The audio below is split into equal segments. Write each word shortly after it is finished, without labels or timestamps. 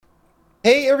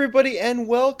Hey everybody, and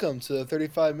welcome to the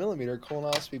 35mm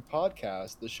Colonoscopy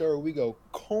Podcast, the show where we go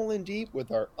colon deep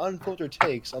with our unfiltered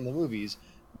takes on the movies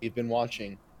we've been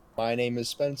watching. My name is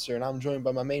Spencer, and I'm joined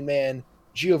by my main man,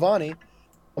 Giovanni.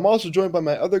 I'm also joined by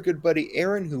my other good buddy,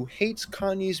 Aaron, who hates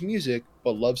Kanye's music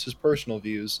but loves his personal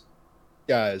views.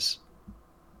 Guys,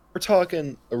 we're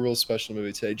talking a real special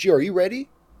movie today. Gio, are you ready?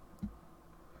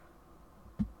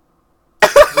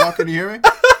 Now, can you hear me?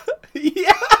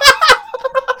 Yeah.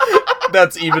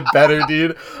 That's even better,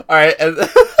 dude. All right. And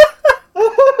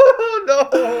Oh,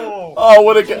 no! oh,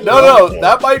 what a no.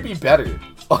 That might be better.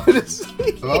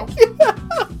 Honestly. Hello?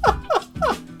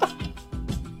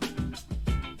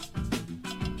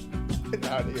 Get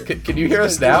out of here. Can you hear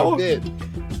us now?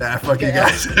 Nah, fuck you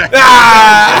guys.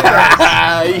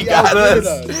 Ah! He got outbid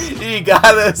us. us. He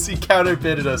got us. He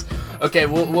counterbid us. Okay,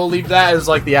 we'll leave that as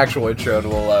like the actual intro, and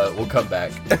we'll come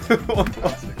back. Okay.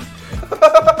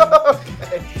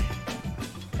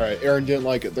 All right, Aaron didn't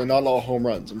like it. They're not all home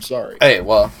runs. I'm sorry. Hey,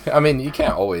 well, I mean, you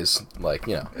can't always hit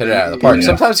it out of the park. Yeah.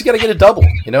 Sometimes you gotta get a double.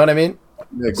 You know what I mean?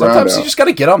 Yeah, Sometimes you just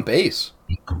gotta get on base.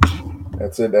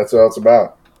 That's it. That's what it's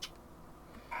about.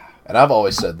 And I've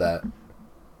always said that.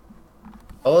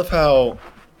 I love how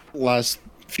last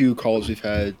few calls we've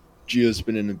had, Gio's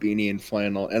been in a beanie and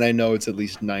flannel, and I know it's at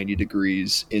least 90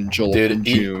 degrees in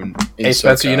June. Hey,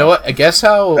 Spencer, you know what? Guess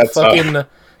how That's fucking.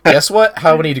 Guess what?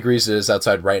 How many degrees it is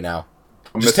outside right now?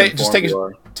 Just take a guess.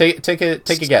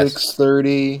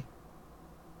 6:30.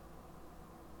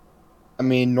 I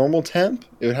mean, normal temp.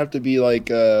 It would have to be like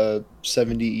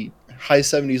 70, high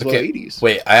 70s, low 80s.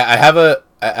 Wait, I have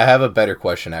a better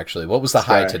question actually. What was the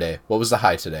high Sorry. today? What was the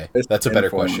high today? It's That's a better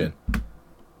informal. question.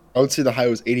 I would say the high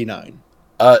was 89.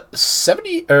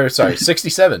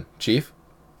 67, Chief.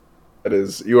 That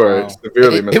is, you are Wow.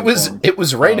 severely It was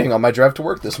misinformed. raining on my drive to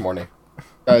work this morning.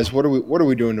 Guys, what are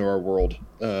we doing to our world?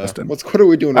 Justin. What are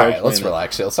we doing to All our right, let's planet?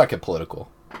 relax here. Let's not get political.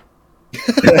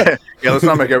 Yeah, let's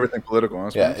not make everything political.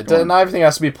 That's Yeah, what's going not everything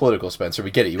has to be political, Spencer.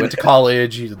 We get it. You went to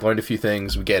college. You learned a few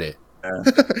things. We get it. on.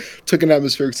 Took an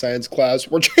atmospheric science class.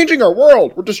 We're changing our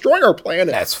world. We're destroying our planet.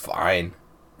 That's fine.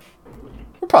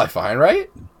 We're probably fine, right?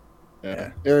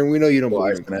 Yeah. Aaron, we know you don't Well,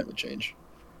 believe in I- climate change.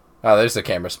 Oh, there's the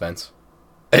camera, Spence.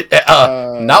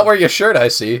 Not wear your shirt, I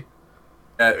see.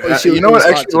 Yeah, see, you know it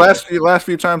what? was hot Actually, last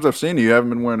few times I've seen you, you haven't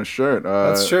been wearing a shirt.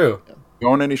 That's true. You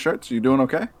own any shirts? You doing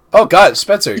okay? Oh God,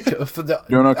 Spencer.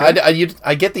 Doing okay?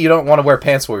 I get that you don't want to wear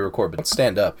pants while we record, but don't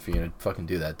stand up if you're gonna fucking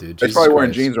do that, dude. They're Jesus probably wearing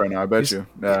Christ. jeans right now. I bet you.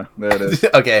 Yeah, there it is.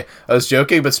 Okay, I was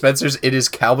joking, but Spencer's it is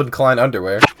Calvin Klein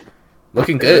underwear.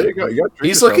 Looking There you good. go. You gotta treat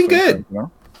He's yourself looking good. sometimes, you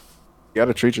know? You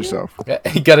gotta treat yourself. Yeah,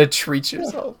 you gotta treat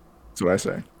yourself. That's what I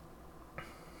say.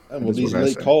 Well, That's these what I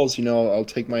late say. calls, I'll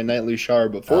take my nightly shower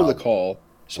before Oh. the call,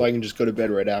 so I can just go to bed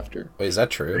right after. Wait, is that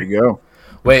There true? you go.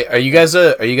 Wait, are you guys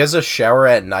a shower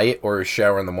at night or a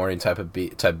shower in the morning type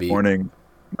B? Morning.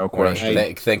 No Morning. question.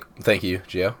 Thank you,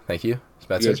 Gio. Thank you, You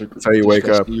Spencer. guys are That's how you wake up.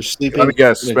 disgusting. You're sleeping Let me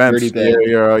guess, in a dirty Spence.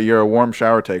 bed. You're a warm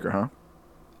shower taker, huh?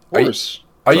 Of course.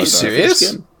 Are you That's what I thought. serious?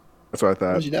 Skin. That's what I Holds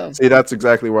thought. you down. See, that's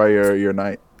exactly why you're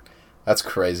night. That's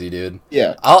crazy, dude.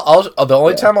 Yeah. I'll the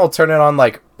only Yeah. time I'll turn it on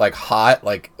like hot,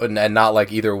 like and not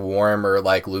like either warm or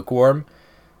like lukewarm,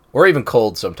 or even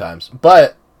cold sometimes.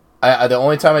 But I the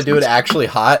only time I do it actually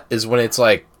hot is when it's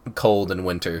like cold in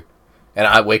winter, and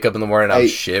I wake up in the morning and I'm I-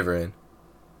 shivering.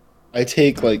 I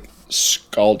take like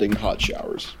scalding hot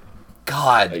showers.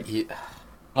 God, Like-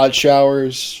 Hot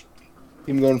showers.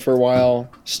 Keep 'em going for a while.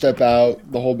 Step out.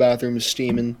 The whole bathroom is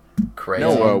steaming. crazy.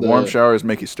 No, the- warm showers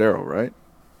make you sterile, right?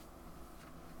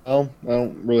 Well, I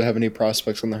don't really have any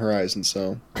prospects on the horizon,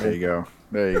 so There you go.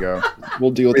 There you go.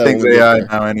 we'll deal with that when Everything's we get AI there.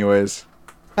 now, anyways.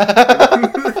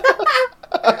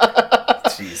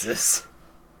 Jesus.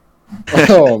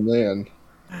 Oh man.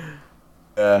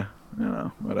 Yeah. You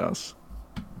know what else?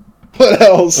 What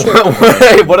else?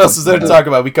 What else is there to talk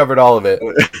about? We covered all of it.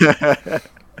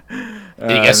 Did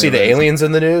you guys see the aliens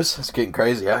in the news? It's getting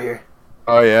crazy out here.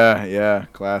 Oh yeah, yeah,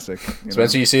 classic.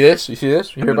 Spencer, you see this? You see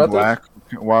this? You hear about this? black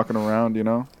walking around, you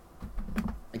know?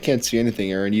 I can't see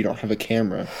anything, Aaron. You don't have a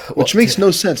camera, which makes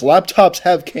no sense. Laptops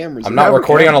have cameras. I'm They not have a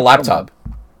recording on a camera. laptop.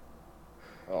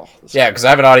 Oh, this- Yeah, because I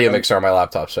have an audio mixer on my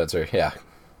laptop, Spencer. Yeah.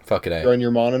 Fucking You're A. on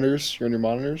your monitors. You're on your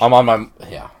monitors. I'm on my...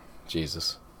 Yeah.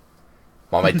 Jesus.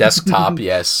 I'm on my desktop,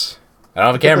 yes. I don't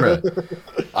have a camera.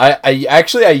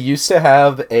 I used to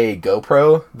have a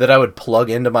GoPro that I would plug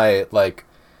into my,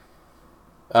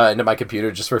 into my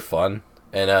computer just for fun.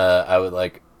 And I would,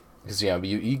 because,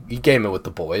 you game it with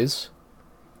the boys.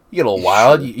 You get a little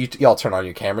wild. You all turn on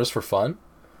your cameras for fun.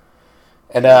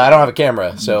 And I don't have a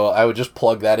camera, so I would just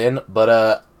plug that in.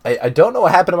 But I don't know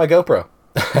what happened to my GoPro.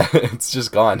 It's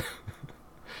just gone.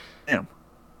 Damn.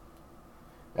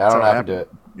 I don't have to do it.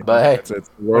 But hey, it's the world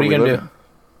what are you we gonna live do? in.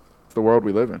 It's the world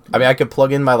we live in. I mean, I could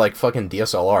plug in my like fucking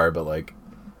DSLR, but like,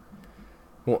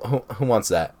 who wants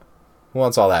that? Who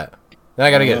wants all that? Then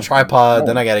I gotta get a tripod.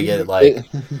 Then I gotta get like, I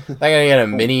gotta get a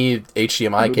mini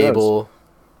HDMI Who cable.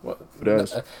 Who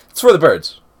does? It's for the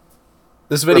birds.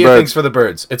 This video thing's for the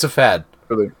birds. It's a fad.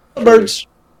 Really? Birds.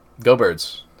 Go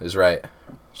birds is right.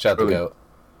 Shout Really? the goat.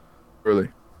 Really?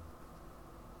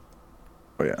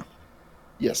 Oh yeah.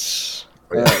 Yes.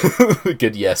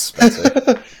 Good yes,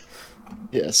 Spencer.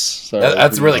 Yes. Sorry,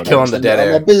 That's really killing the dead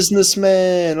air. I'm a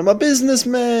businessman. I'm a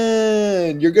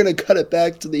businessman. You're gonna cut it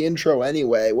back to the intro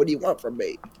anyway. What do you want from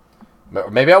me?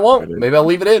 Maybe I won't. Maybe I'll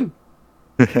leave it in.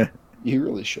 You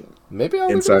really should. Maybe I'll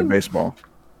Inside leave it in. baseball.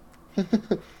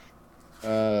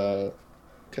 Okay.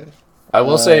 I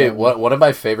will say one of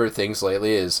my favorite things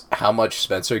lately is how much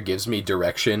Spencer gives me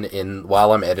direction in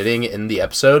while I'm editing in the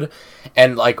episode,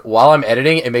 and like while I'm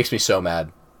editing, it makes me so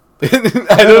mad. I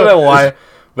don't know why,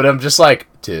 but I'm just like,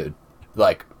 dude,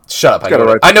 like shut up.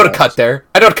 I know to cut there.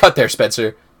 I know to cut there,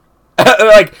 Spencer.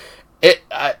 Like it.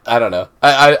 I don't know.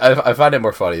 I find it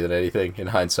more funny than anything in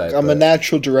hindsight. I'm a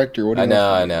natural director. What do you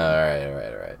I know.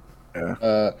 All right.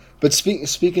 Yeah. But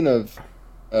speaking of,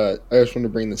 I just want to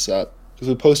bring this up.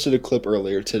 Because we posted a clip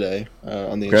earlier today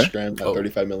on the Instagram,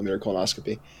 35mm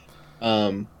colonoscopy,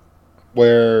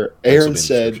 where Aaron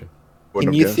said,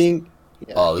 "Can you think?"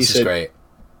 Yeah, oh, this is great.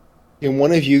 Can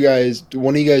one of you guys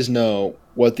know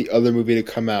what the other movie to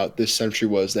come out this century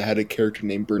was that had a character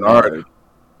named Bernard?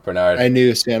 I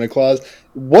knew Santa Claus.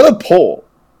 What a pull!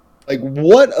 Like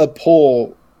what a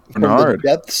pull from the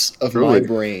depths of my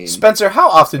brain. Spencer,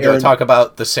 how often do I talk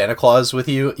about the Santa Claus with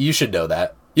you? You should know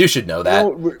that. You should know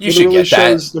that. You should get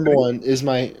that. Number one is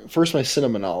my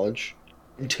cinema knowledge,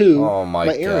 and two,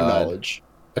 my Aaron knowledge.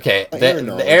 Okay,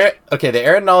 the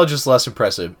Aaron knowledge is less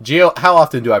impressive. Gio, how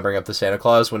often do I bring up the Santa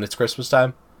Claus when it's Christmas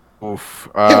time? Oof.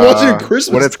 It wasn't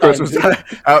Christmas. When it's Christmas time,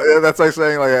 that's like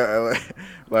saying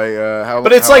how.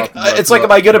 But it's like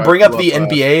am I gonna bring up the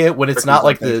NBA when it's not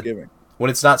like when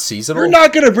it's not seasonal? You're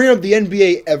not gonna bring up the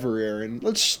NBA ever, Aaron.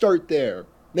 Let's start there.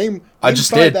 Name five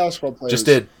basketball players. Just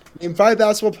did. Name 5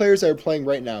 basketball players that are playing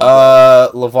right now.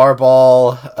 LeVar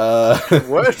Ball.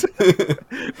 What?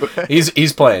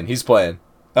 He's playing.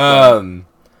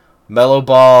 Melo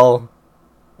Ball.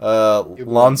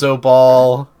 Lonzo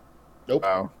Ball. Nope.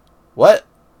 Wow. What?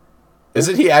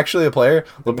 Isn't he actually a player?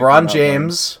 LeBron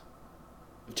James.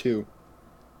 2.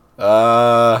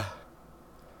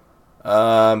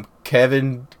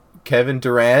 Kevin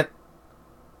Durant.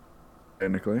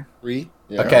 Technically. 3.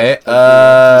 Yeah. Okay.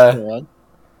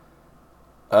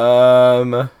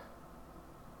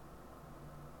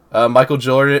 Michael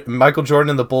Jordan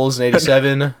and the Bulls in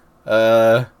 '87.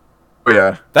 Oh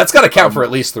yeah, that's got to count for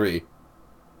at least 3.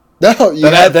 No,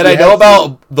 that I know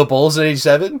about the Bulls in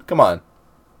 '87. Come on.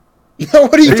 No,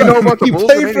 what do you know about the Bulls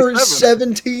in played for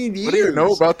 17 years. What do you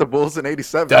know about the Bulls in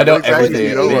 '87? I know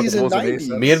everything. You know about the Bulls in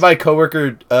 '87? Me and my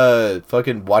coworker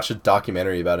fucking watched a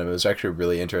documentary about him. It was actually a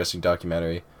really interesting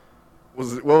documentary.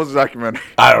 What was the documentary?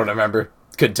 I don't remember.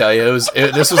 Couldn't tell you.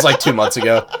 This was like 2 months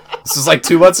ago. This was like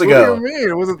 2 months ago. What do you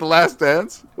mean? Was it The Last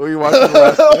Dance? Were you watching The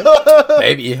Last Dance?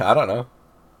 Maybe. I don't know.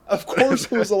 Of course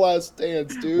it was The Last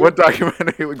Dance, dude. What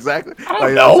documentary exactly?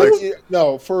 I don't know.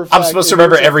 No, for a fact, I'm supposed to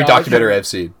remember every documentary I've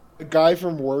seen. A guy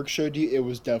from work showed you it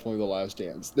was definitely The Last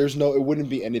Dance. It wouldn't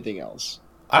be anything else.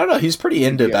 I don't know. He's pretty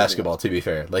into basketball, to be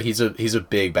fair. Like he's a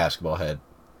big basketball head.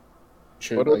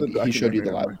 What other he showed you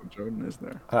the last. Michael Jordan is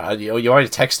there? You want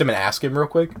to text him and ask him real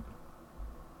quick?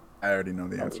 I already know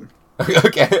the answer.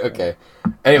 Okay.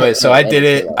 Anyway, so I did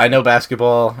it. I know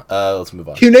basketball. Let's move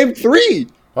on. You named 3.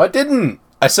 No, I didn't.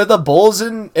 I said the Bulls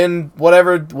in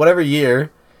whatever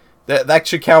year. That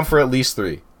should count for at least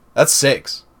 3. That's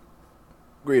 6.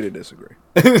 Agree to disagree.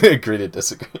 Agree to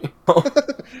disagree.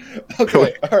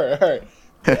 Okay. All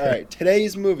right.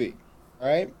 Today's movie, all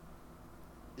right,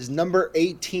 is number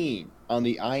 18 on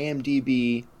the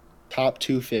IMDb Top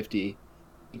 250.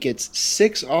 It gets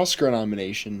 6 Oscar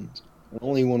nominations and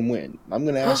only 1 win. I'm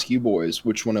going to ask you boys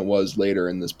which one it was later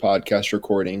in this podcast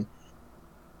recording.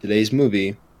 Today's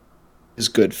movie is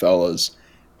Goodfellas.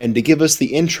 And to give us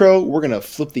the intro, we're going to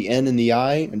flip the N in the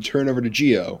I and turn over to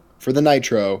Gio for the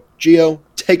nitro. Gio,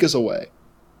 take us away.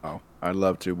 Oh, I'd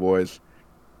love to, boys.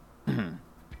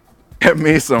 Get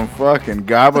me some fucking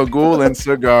gabagool and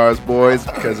cigars, boys,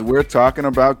 because we're talking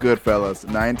about Goodfellas,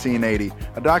 1980,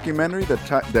 a documentary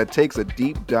that takes a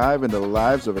deep dive into the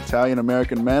lives of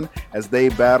Italian-American men as they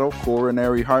battle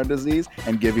coronary heart disease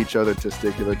and give each other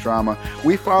testicular trauma.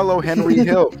 We follow Henry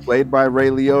Hill, played by Ray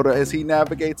Liotta, as he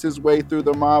navigates his way through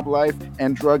the mob life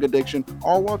and drug addiction,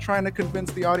 all while trying to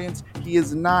convince the audience he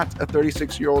is not a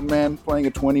 36-year-old man playing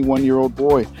a 21-year-old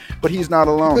boy. But he's not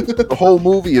alone. The whole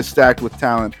movie is stacked with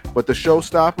talent, but the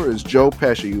showstopper is Joe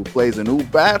Pesci, who plays an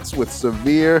Ubats with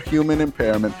severe human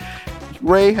impairment.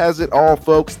 Ray has it all,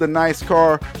 folks. The nice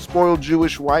car, spoiled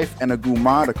Jewish wife, and a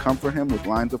guma to comfort him with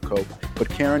lines of coke. But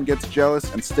Karen gets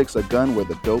jealous and sticks a gun where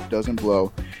the dope doesn't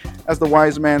blow. As the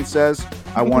wise man says,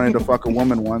 I wanted to fuck a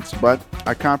woman once, but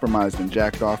I compromised and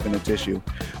jacked off in a tissue.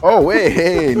 Oh,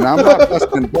 hey, now I'm not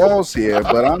busting balls here,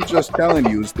 but I'm just telling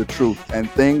you the truth. And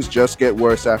things just get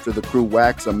worse after the crew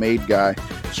whacks a maid guy.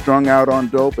 Strung out on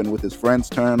dope and with his friends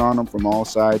turning on him from all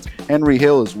sides, Henry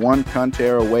Hill is one cunt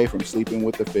hair away from sleeping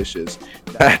with the fishes.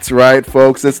 That's right,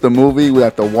 folks. It's the movie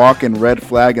that the walking red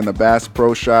flag in the Bass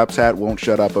Pro Shops hat won't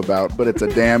shut up about. But it's a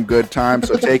damn good time,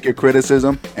 so take your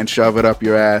criticism and shove it up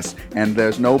your ass. And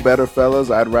there's no better fellas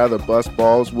I'd rather bust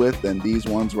balls with than these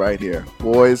ones right here.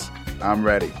 Boys, I'm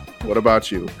ready. What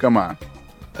about you? Come on.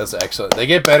 That's excellent. They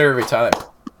get better every time.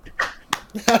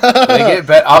 They get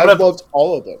better. I've loved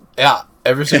all of them. Yeah,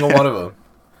 every single one of them.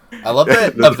 I love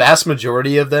that a vast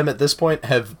majority of them at this point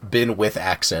have been with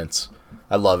accents.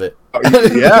 I love it.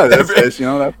 Yeah, that's you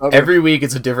know, that's every week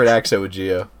it's a different accent with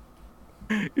Gio.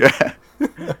 Yeah.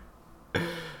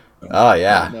 Oh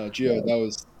yeah. No, Gio, that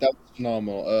was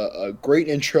phenomenal. A great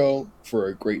intro for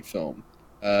a great film.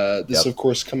 This, of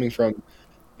course, coming from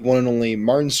one and only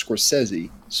Martin Scorsese.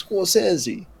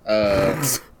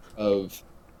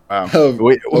 Wow.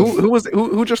 Wait,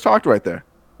 who just talked right there?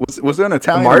 Was there an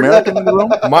Italian American in the room?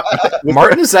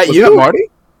 Martin, is that was you? That Marty?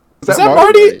 Is that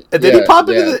Marty? Did he pop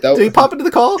into the pop into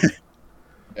the call?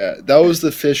 Yeah, that was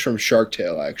the fish from Shark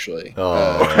Tale, actually. Oh,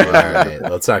 all right.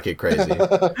 Let's not get crazy.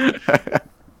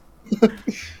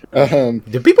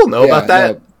 Do people know about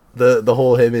that? No. The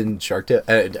whole him and Shark Tale.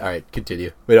 All right,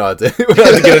 continue. We don't have to. We don't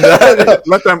have to get into that.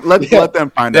 let them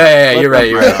find out. Yeah, you're right.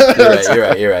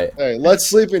 You're right. Hey, let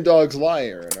sleeping dogs lie,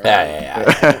 Aaron.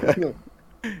 Right?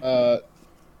 Yeah.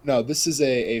 No, this is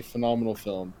a phenomenal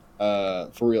film.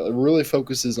 For real, it really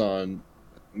focuses on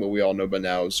what we all know by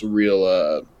now is a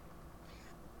real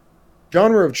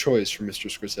genre of choice for Mr.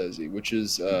 Scorsese, which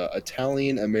is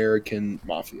Italian American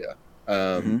mafia.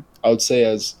 I would say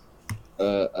as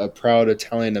a proud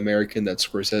Italian American that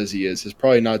Scorsese has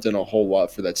probably not done a whole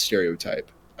lot for that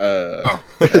stereotype.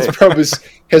 Has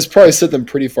probably set them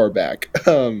pretty far back.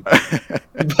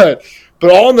 But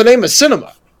all in the name of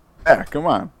cinema. Yeah, come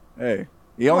on. Hey,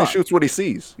 he only shoots what he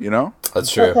sees. You know.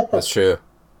 That's true.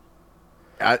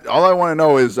 All I want to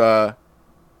know is how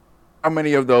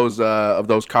many of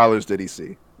those collars did he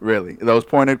see? Really, those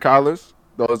pointed collars?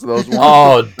 Those ones?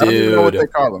 Oh, dude. I don't even know what they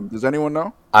call them. Does anyone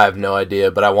know? I have no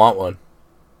idea, but I want one.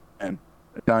 And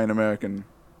Italian American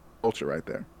culture right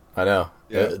there. I know.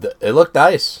 Yeah. It looked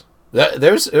nice.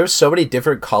 There's so many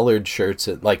different collared shirts,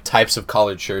 like types of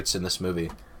collared shirts in this movie.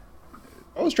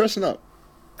 I was dressing up.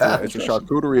 It's a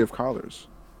charcuterie of collars.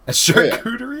 A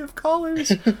charcuterie of collars?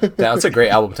 That's a great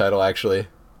album title, actually.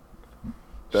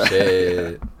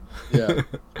 Shit. Yeah.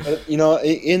 You know,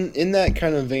 in that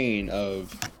kind of vein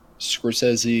of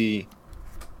Scorsese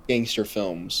gangster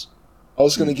films, I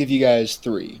was going to give you guys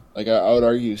three. Like, I would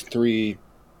argue three.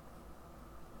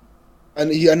 I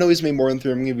know he's made more than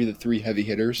three. I'm going to give you the three heavy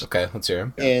hitters. Okay, let's hear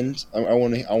him. And I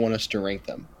want us to rank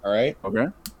them. All right? Okay.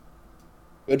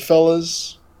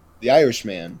 Goodfellas, The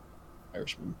Irishman,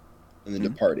 and The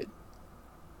Departed.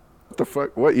 What the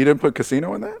fuck? What? You didn't put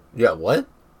Casino in that? Yeah, what?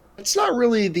 It's not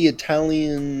really the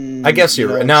Italian. I guess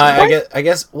you're right. No, I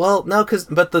guess. Well, no,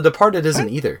 but The Departed isn't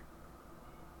either.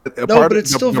 No, but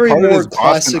it's still very more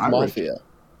classic Irish. mafia.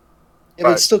 Yeah,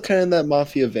 but it's still kind of in that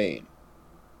mafia vein.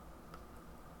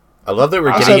 I love that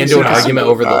we're getting into an argument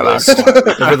over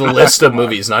the list of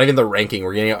movies, not even the ranking.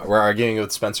 We're arguing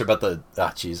with Spencer about the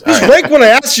jeez. Just rank when I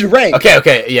asked you to rank.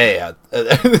 Okay, yeah.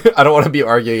 I don't want to be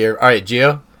arguing here. All right,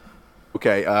 Gio.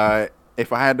 Okay,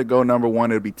 if I had to go number one,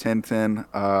 it'd be Tintin.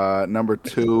 Number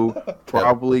two,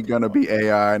 probably gonna be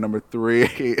AI. Number three,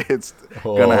 it's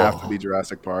gonna have to be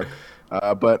Jurassic Park.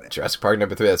 But Jurassic Park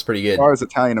number three, that's pretty good. As far as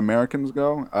Italian Americans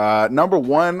go, number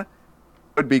one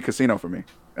would be Casino for me.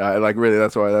 Like really,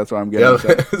 that's why I'm getting.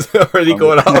 It's already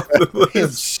going off. I'm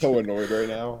so annoyed right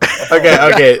now.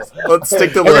 Okay. Let's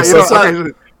stick to the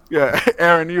list. Yeah,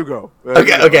 Aaron, you go.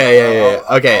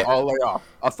 Okay. I'll lay off.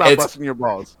 I'll stop busting your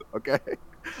balls. Okay,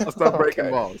 I'll stop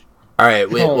breaking balls. All right.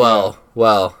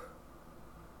 Well.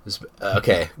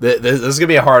 Okay. This is gonna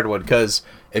be a hard one because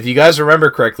if you guys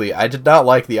remember correctly, I did not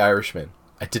like The Irishman.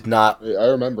 I did not. I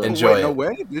remember. Enjoy it. No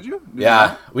way. Did you?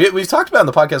 Yeah. We've talked about it on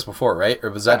the podcast before, right? Or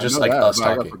was that just like us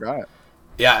talking? I forgot.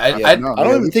 Yeah. I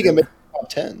don't even think it made top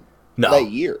 10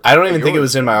 that year. I don't even think it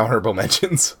was in my honorable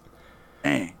mentions.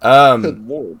 Dang. Good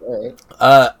lord. All right.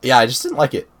 Yeah, I just didn't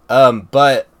like it.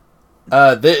 But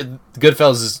the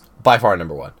Goodfellas is by far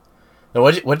number one. Now,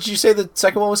 what did you say the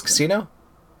second one was? Casino?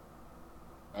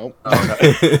 Nope. I'm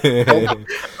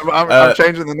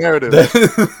changing the narrative.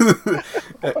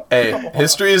 Hey,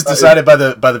 history is decided by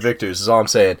the victors. Is all I'm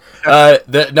saying.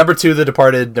 The number 2, The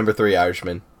Departed. Number 3,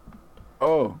 Irishman.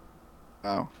 Oh.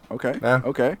 Wow. Okay. Yeah.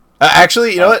 Okay.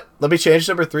 Actually, you know what? Let me change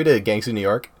number 3 to Gangs in New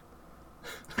York.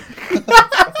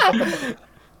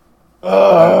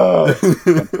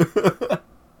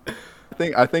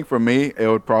 I think for me it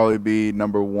would probably be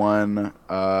number 1.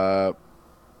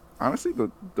 Honestly,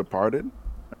 The Departed.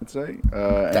 I'd say. And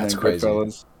That's then crazy.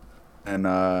 Goodfellas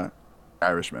and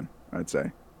Irishman. I'd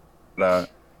say. But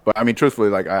I mean, truthfully,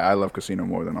 like I love Casino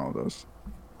more than all of those.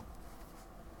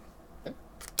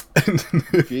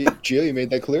 Gio, you made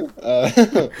that clear.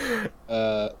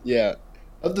 Yeah.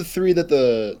 Of the three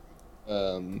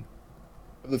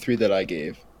that I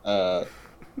gave,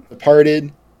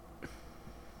 Departed,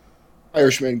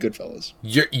 Irishman, Goodfellas.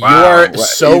 You are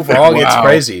so wrong. Wow. It's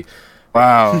crazy.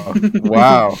 Wow.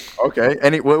 Wow.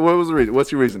 Okay. What was the reason?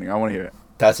 What's your reasoning? I want to hear it.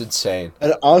 That's insane.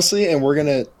 And honestly, and we're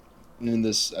gonna in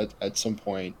this at some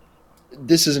point.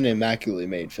 This is an immaculately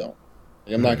made film.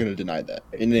 Like, I'm not going to deny that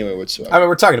in any way whatsoever. I mean,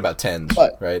 we're talking about tens,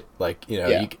 But- right? Like, you know,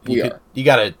 Yeah, we are. you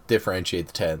got to differentiate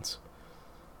the tens.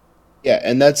 Yeah,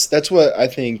 and that's what I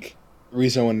think. The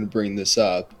reason I wanted to bring this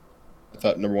up, I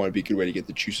thought number one would be a good way to get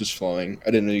the juices flowing. I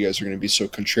didn't know you guys were going to be so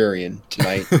contrarian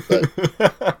tonight,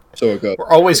 but so it goes. We're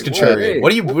always contrarian. Hey,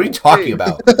 what are you talking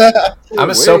about? I'm a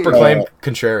Wait. self-proclaimed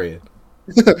contrarian.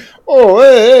 Oh,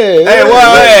 hey, Hey,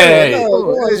 hey, hey,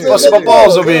 bust my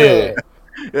balls over here.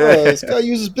 This guy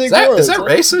uses big words. Is that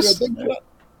racist? Are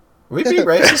we being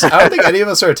racist? I don't think any of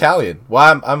us are Italian.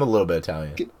 Well, I'm a little bit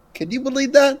Italian. Can you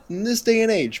believe that? In this day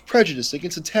and age, prejudice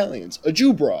against Italians, a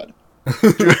Jew broad.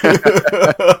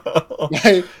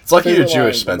 It's lucky you're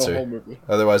Jewish, Spencer.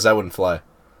 Otherwise, that wouldn't fly.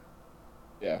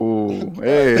 Yeah. Ooh,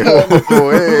 hey,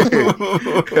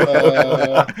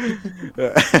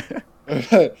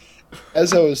 hey.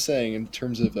 As I was saying, in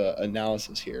terms of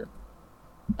analysis here,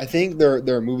 I think there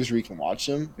are movies where you can watch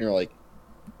them and you're like,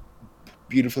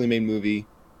 beautifully made movie,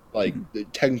 like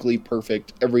technically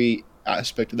perfect. Every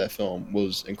aspect of that film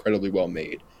was incredibly well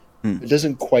made. It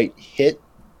doesn't quite hit,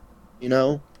 you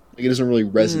know, like it doesn't really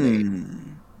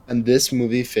resonate. And this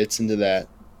movie fits into that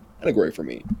category for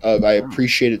me. I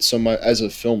appreciate it so much as a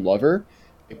film lover.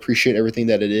 I appreciate everything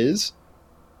that it is.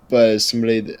 But as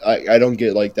somebody that I don't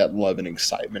get like that love and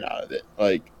excitement out of it.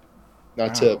 Like,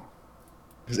 not to,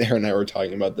 because Aaron and I were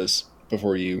talking about this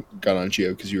before you got on,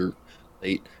 Gio, because you were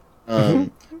late.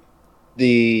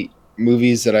 The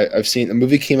movies that I've seen, the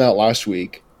movie came out last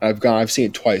week. I've seen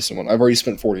it twice. I've already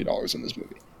spent $40 on this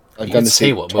movie. I've gone to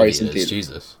see it twice in theater.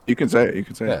 Jesus. You can say it.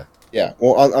 Yeah. Yeah.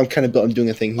 Well, I'm doing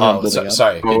a thing here. I'm building up.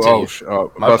 Sorry. Busting your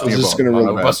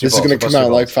balls. This is gonna come out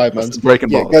in like 5 months. Breaking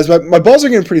Yeah, balls. guys, my balls are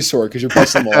getting pretty sore because you're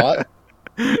busting them a lot.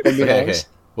 Okay.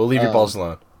 We'll leave your balls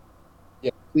alone.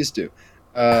 Yeah, please do.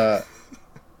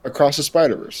 Across the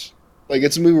Spider-Verse. Like,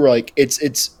 it's a movie where like it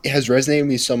has resonated with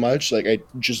me so much. Like, I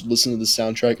just listened to the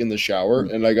soundtrack in the shower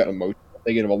and I got emotional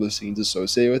thinking of all the scenes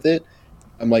associated with it.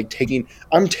 I'm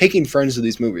taking friends to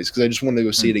these movies because I just wanted to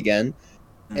go see it again.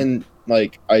 And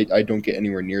like I don't get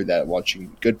anywhere near that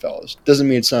watching Goodfellas. Doesn't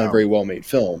mean it's not a very well made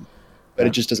film, but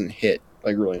it just doesn't hit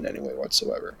like really in any way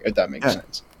whatsoever, if that makes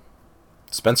sense.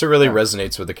 Spencer really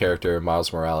resonates with the character of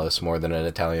Miles Morales more than an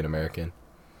Italian American.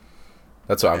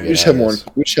 That's what I'm We just have more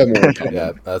in common.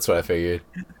 Yeah, that's what I figured.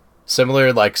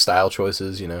 Similar like style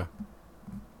choices, you know.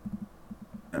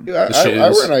 Dude, I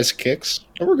wear nice kicks.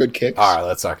 I wear good kicks. All right,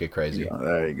 let's not get crazy.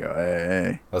 There you go.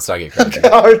 Hey. Let's not get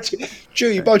crazy. Joe,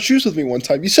 you bought shoes with me one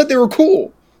time. You said they were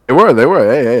cool. They were.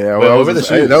 Hey. Wait, what were the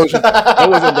shoes?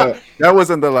 That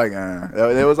wasn't the like.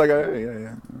 It was like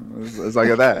yeah. It was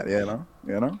like that.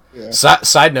 You know. Yeah.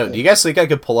 Side note: do you guys think I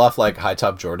could pull off like high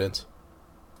top Jordans?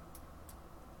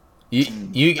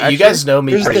 You guys know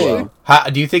me pretty well.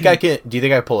 Do you think I can? Do you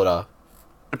think I can pull it off?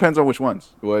 Depends on which ones.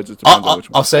 Well, it just depends on which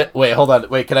ones. I'll say. Wait, hold on.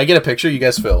 Wait, can I get a picture? You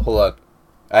guys fill. Hold on.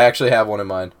 I actually have one in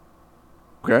mind.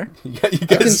 Okay. You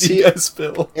guys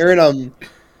fill. Aaron,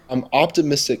 I'm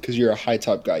optimistic because you're a high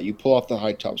top guy. You pull off the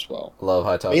high tops well. Love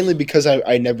high tops. Mainly because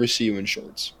I never see you in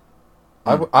shorts.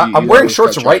 I'm wearing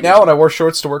shorts right now, and I wore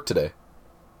shorts to work today.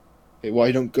 Okay, well,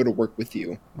 I don't go to work with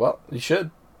you. Well, you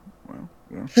should. Well,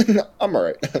 yeah. I'm all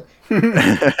right.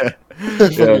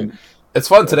 Yeah. It's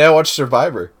fun. Today I watched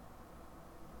Survivor.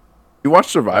 You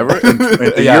watched Survivor in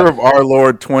the year of our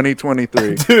Lord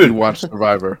 2023. Dude. You watched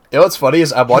Survivor. You know what's funny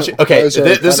is I'm watching. Okay, Those are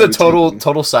this is a funny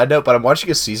total side note, but I'm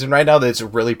watching a season right now that's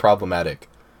really problematic.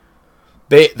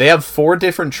 They have 4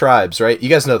 different tribes, right? You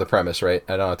guys know the premise, right?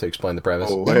 I don't have to explain the premise.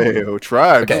 Oh, hey,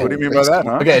 tribes. Okay. What do you mean by that,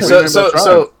 huh? Okay, What do you mean by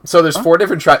tribes? so there's 4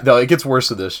 different tribes. No, it gets worse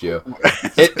than this, Joe.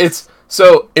 It's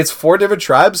 4 different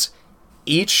tribes.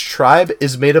 Each tribe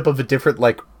is made up of a different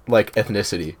like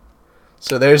ethnicity.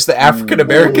 So there's the African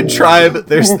American tribe,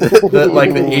 there's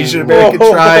the Asian American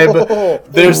tribe,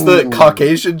 there's the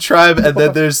Caucasian tribe, and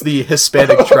then there's the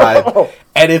Hispanic tribe.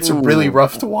 And it's really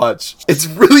rough to watch. It's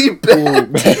really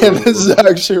bad. Man, this is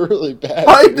actually really bad.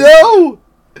 I know.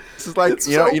 This is like It's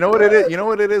you know so you know what it is. You know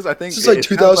what it is. I think This is like it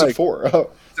 2004.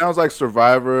 sounds like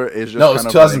Survivor is just No, it's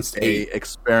kind of like 2008. a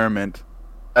experiment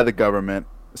by the government,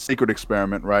 a secret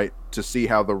experiment, right, to see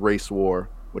how the race war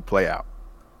would play out.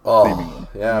 Oh,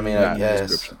 yeah, I mean, I That guess.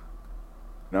 description.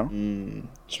 No,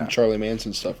 Some Charlie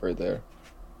Manson stuff right there.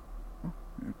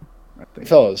 I think.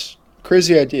 Fellas,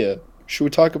 crazy idea. Should we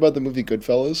talk about the movie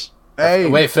Goodfellas? Hey,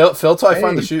 Wait, Phil, till I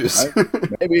find the hey, shoes.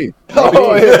 maybe.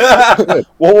 Oh, yeah. Good.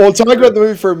 Well, we'll talk about the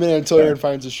movie for a minute until Aaron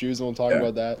finds the shoes, and we'll talk Yeah.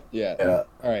 about that. Yeah. Yeah.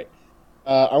 All right.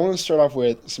 I want to start off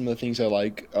with some of the things I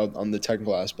like on the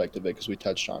technical aspect of it because we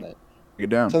touched on it. Get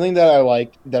down. Something that I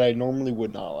like that I normally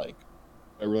would not like.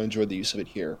 I really enjoyed the use of it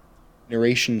here.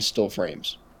 Narration still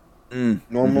frames.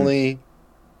 Normally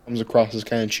comes across as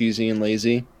kind of cheesy and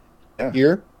lazy. Yeah.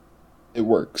 Here, it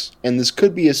works. And this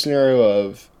could be a scenario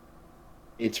of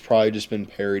it's probably just been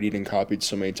parodied and copied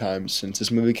so many times since this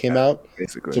movie came out.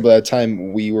 Basically. So by the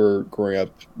time we were growing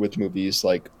up with movies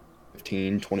like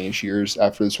 15, 20-ish years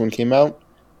after this one came out,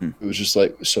 it was just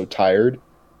like so tired.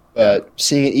 But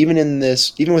seeing it even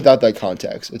without that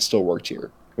context, it still worked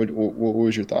here. What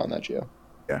was your thought on that, Gio?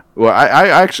 Yeah. Well,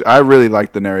 I really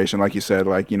like the narration, like you said.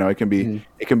 Like, you know, it can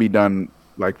be done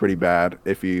like pretty bad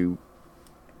if you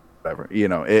whatever. You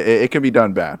know, it can be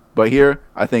done bad. But here,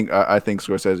 I think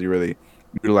Scorsese really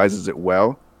utilizes it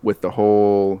well with the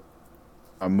whole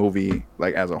movie,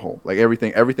 like as a whole. Like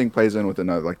everything plays in with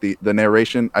another. Like the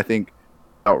narration, I think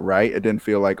outright, it didn't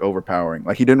feel like overpowering.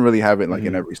 Like he didn't really have it like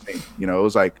in every scene. You know, it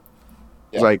was like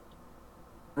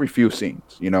every few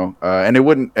scenes. You know, and it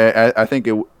wouldn't. I think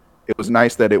it was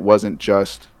nice that it wasn't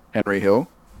just Henry Hill,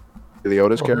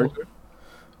 Leota's character. It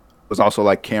was also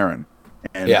like Karen,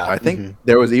 and I think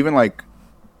there was even like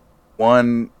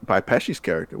one by Pesci's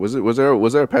character. Was there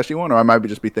a Pesci one, or I might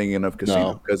just be thinking of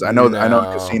Casino because I know in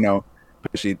Casino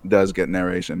Pesci does get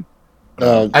narration.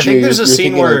 I think there's a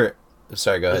scene where.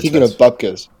 Sorry, go ahead. You're thinking of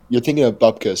Bupkis. You're thinking of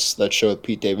Bupkis, that show with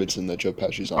Pete Davidson that Joe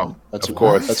Pesci's on. Of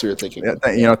course, that's what you're thinking.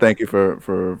 Yeah, thank you for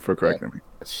correcting me.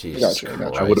 Jesus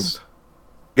Gotcha. I would have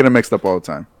get them mixed up all the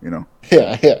time, you know.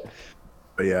 Yeah.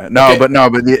 But yeah,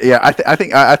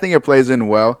 I think it plays in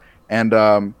well, and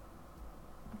I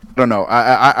don't know.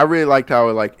 I really liked how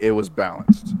it was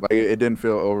balanced. Like it didn't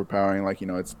feel overpowering. Like, you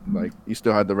know, it's like you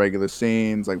still had the regular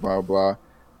scenes, like blah blah.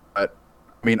 But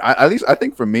I mean, at least I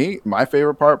think for me, my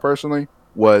favorite part personally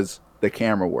was the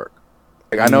camera work.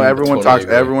 Like I know everyone talks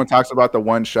about the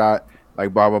one shot,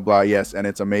 like blah blah blah. Yes, and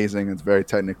it's amazing. It's very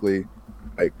technically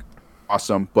like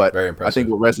awesome. But I think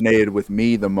what resonated with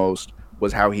me the most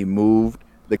was how he moved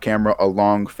the camera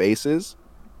along faces.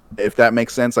 If that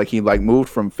makes sense, like he like moved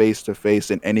from face to face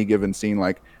in any given scene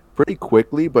like pretty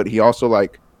quickly, but he also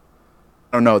like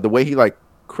I don't know, the way he like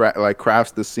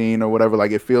crafts the scene or whatever,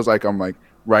 like it feels like I'm like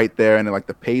right there, and then, like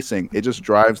the pacing, it just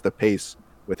drives the pace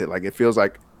with it. Like it feels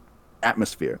like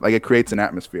atmosphere, like it creates an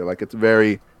atmosphere, like it's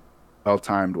very well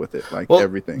timed with it, like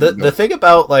everything. The thing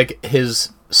about like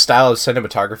his style of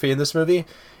cinematography in this movie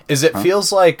is it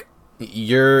feels like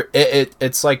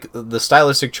it's like the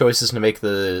stylistic choices to make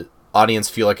the audience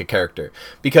feel like a character,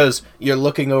 because you're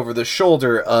looking over the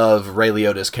shoulder of Ray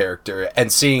Liotta's character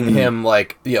and seeing him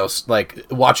like, you know, like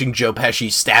watching Joe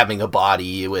Pesci stabbing a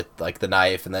body with like the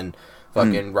knife, and then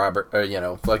fucking Robert De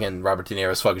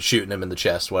Niro's fucking shooting him in the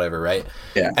chest, whatever, right?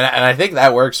 Yeah. And I think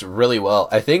that works really well.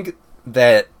 I think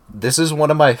that this is one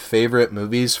of my favorite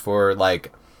movies for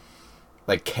like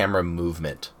camera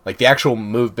movement, like the actual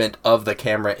movement of the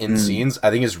camera in scenes. I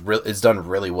think is done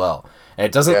really well, and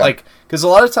it doesn't like, because a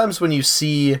lot of times when you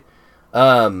see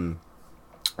camera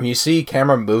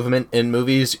movement in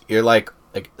movies, you're like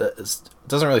it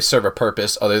doesn't really serve a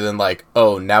purpose other than like,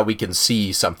 oh, now we can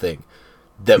see something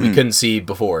that we couldn't see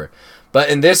before. But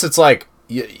in this, it's like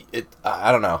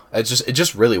I don't know. It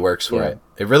just really works for it.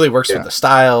 It really works with the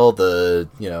style, the,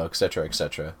 you know, et cetera, et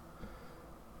cetera.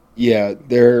 Yeah,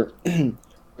 there's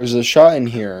a shot in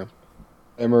here.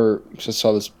 I remember 'cause I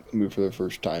saw this movie for the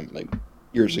first time like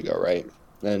years ago, right?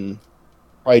 And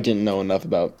I didn't know enough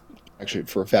about. Actually,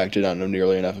 for a fact, did not know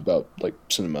nearly enough about like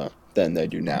cinema than I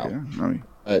do now. Okay. No,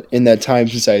 But in that time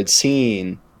since I had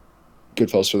seen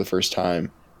Goodfellas for the first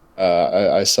time,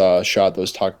 I saw a shot that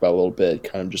was talked about a little bit,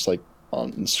 kind of just like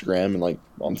on Instagram and like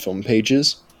on film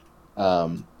pages.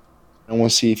 Um, I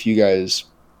want to see if you guys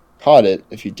caught it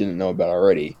if you didn't know about it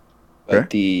already. okay. But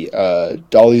the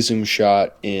dolly zoom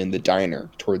shot in the diner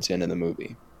towards the end of the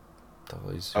movie.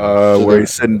 Where they're-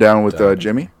 he's sitting down with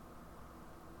Jimmy.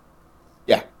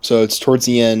 Yeah, so it's towards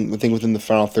the end. I think within the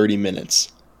final 30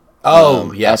 minutes.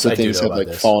 Oh, yes, after I do things know have about like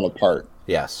this. fallen apart.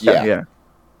 Yes. Yeah. Yeah.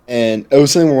 And it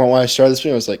was something where when I started this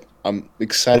video, I was like, I'm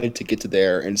excited to get to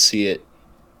there and see it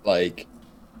like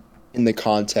in the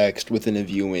context within a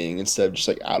viewing instead of just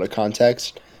like out of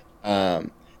context. And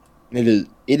it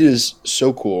is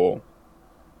so cool,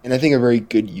 and I think a very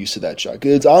good use of that shot.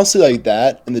 'Cause it's honestly like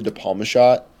that and the De Palma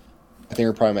shot. I think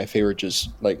are probably my favorite. Just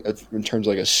like in terms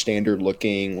of like a standard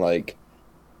looking like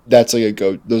that's like a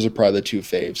go. Those are probably the two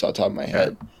faves off the top of my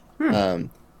head. But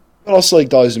also like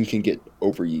dolly zoom can get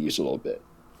overused a little bit.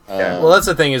 Yeah. Well, that's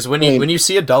the thing is when I mean- you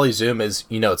see a dolly zoom is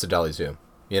it's a dolly zoom,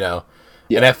 and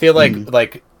Yeah. I feel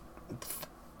like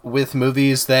with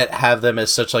movies that have them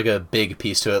as such like a big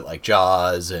piece to it, like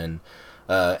Jaws and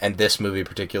this movie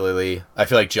particularly, I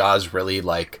feel like Jaws really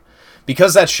like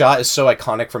because that shot is so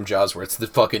iconic from Jaws, where it's the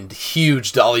fucking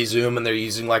huge dolly zoom and they're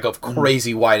using like a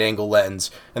crazy wide angle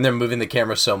lens and they're moving the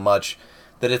camera so much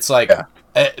that it's like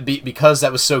because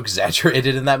that was so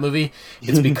exaggerated in that movie,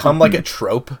 it's become like a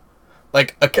trope.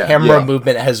 Like, a camera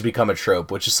movement has become a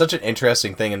trope, which is such an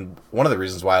interesting thing, and one of the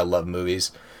reasons why I love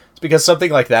movies is because something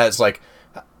like that is like,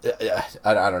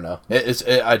 I don't know.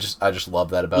 I just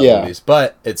love that about movies.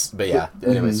 But yeah.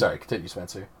 Anyway, sorry, continue,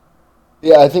 Spencer.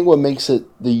 Yeah, I think what makes it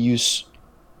the use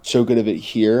so good of it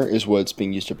here is what it's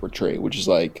being used to portray, which is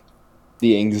like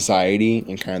the anxiety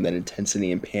and kind of that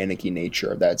intensity and panicky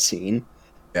nature of that scene.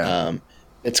 Yeah.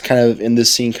 It's kind of in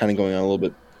this scene, kind of going on a little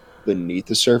bit beneath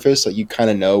the surface, like you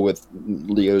kind of know with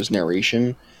Leo's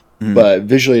narration, but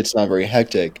visually it's not very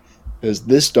hectic because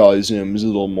this dolly zoom is a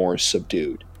little more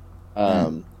subdued.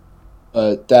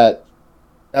 But that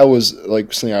was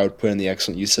like something I would put in the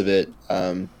excellent use of it.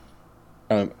 Kind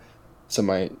of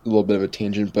a little bit of a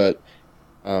tangent, but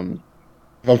if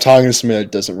I'm talking to somebody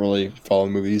that doesn't really follow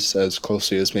movies as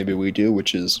closely as maybe we do,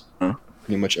 which is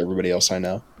pretty much everybody else I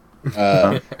know,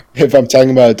 if I'm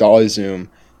talking about a dolly zoom,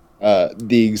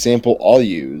 the example I'll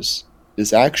use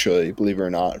is actually, believe it or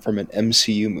not, from an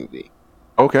MCU movie.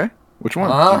 Okay. Which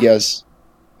one? Yes,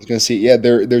 I was gonna see. Yeah,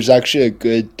 there's actually a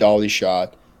good dolly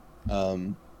shot,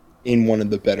 in one of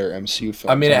the better MCU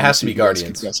films. I mean, it has to be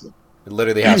Guardians. It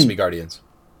literally has to be Guardians.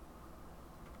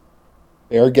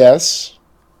 Fair guess,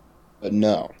 but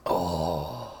no.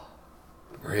 Oh,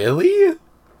 really?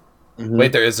 Mhm.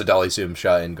 Wait, there is a dolly zoom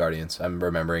shot in Guardians. I'm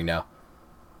remembering now.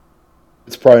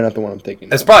 It's probably not the one I'm thinking.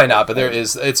 It's of. probably not, but there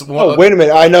is. It's one. Oh, wait a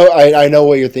minute! I know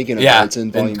what you're thinking of. Yeah, It's in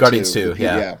in Volume Guardians 2. 2,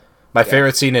 yeah. My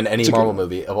favorite scene in any Marvel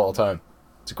movie of all time.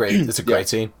 It's a great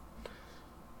scene.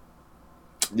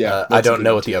 Yeah, I don't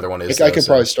know what the other one is. I could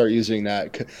probably start using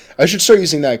that. I should start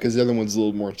using that because the other one's a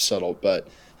little more subtle. But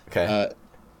okay,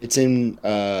 it's in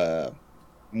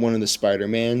one of the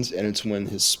Spider-Mans, and it's when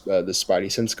his the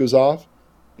Spidey sense goes off,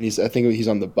 and I think he's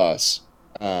on the bus,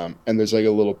 and there's like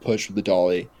a little push with the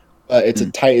dolly. It's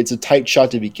a tight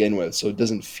shot to begin with, so it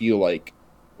doesn't feel like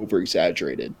over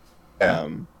exaggerated. Yeah.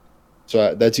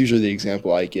 So that's usually the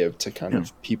example I give to kind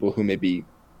of people who maybe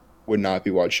would not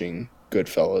be watching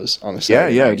Goodfellas on the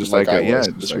Saturday night, just like I was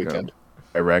just this like weekend.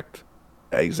 a direct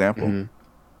example. Mhm.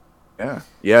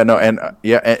 Yeah, no, and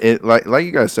it like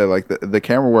you guys said, like the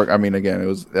camera work. I mean, again,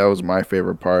 that was my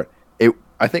favorite part.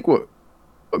 I think what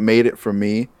made it for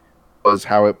me was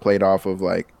how it played off of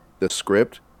like the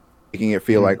script, making it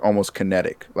feel like almost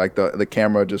kinetic. Like the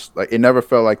camera just like it never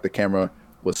felt like the camera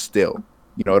was still.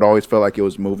 You know, it always felt like it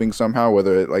was moving somehow.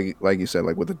 Whether it, like you said,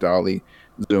 like with the dolly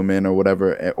zoom in or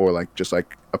whatever, or like just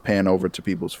like a pan over to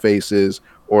people's faces,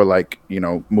 or like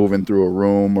moving through a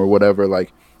room or whatever.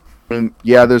 Like,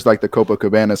 there's like the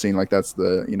Copacabana scene, like that's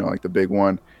the like the big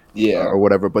one, or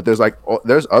whatever. But there's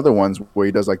other ones where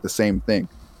he does like the same thing,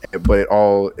 but it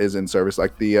all is in service.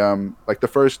 Like the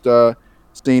first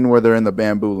scene where they're in the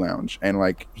bamboo lounge and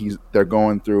like they're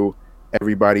going through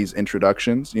everybody's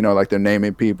introductions, like they're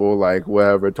naming people like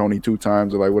whatever, Tony 2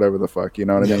 times or like whatever the fuck, you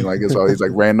know what I mean? Like it's all these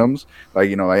like randoms, like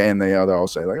like, and they all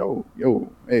say like, oh,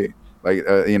 yo, hey, like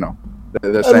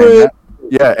they're saying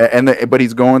that, but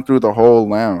he's going through the whole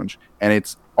lounge and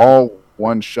it's all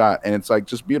one shot, and it's like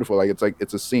just beautiful. Like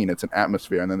it's a scene, it's an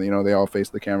atmosphere, and then they all face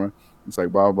the camera. It's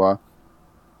like blah blah.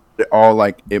 It all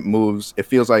like it moves. It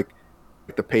feels like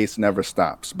the pace never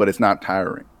stops, but it's not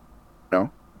tiring.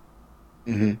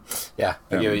 Mm-hmm. Yeah,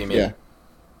 I get what you mean.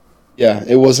 Yeah,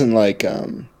 it wasn't like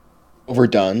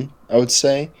overdone, I would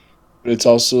say, but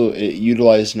it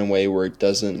utilized in a way where it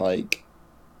doesn't like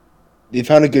they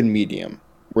found a good medium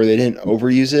where they didn't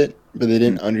overuse it, but they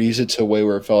didn't underuse it to a way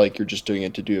where it felt like you're just doing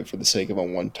it to do it for the sake of a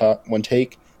one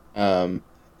take. But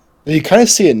you kind of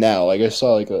see it now. Like I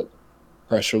saw like a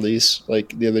press release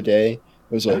like the other day. It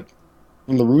was like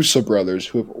from the Russo brothers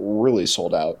who have really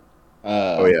sold out.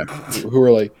 Who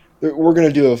are like we're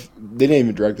gonna do they didn't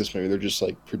even direct this movie. They're just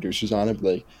like producers on it. But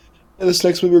like, yeah, this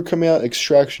next movie we're coming out,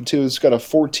 Extraction 2. It's got a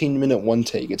 14-minute one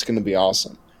take. It's gonna be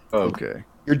awesome. Okay.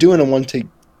 You're doing a one take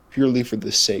purely for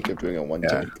the sake of doing a one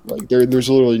take. Like there's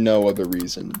literally no other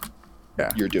reason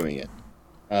you're doing it.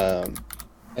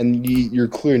 And you're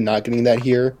clearly not getting that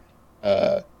here.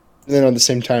 And then at the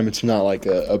same time, it's not like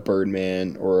a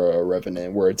Birdman or a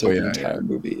Revenant where it's the entire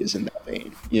movie is in that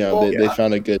vein. They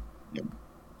found a good.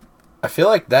 I feel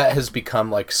like that has become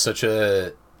like such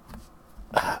a.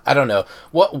 I don't know.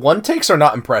 What one takes are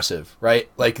not impressive, right?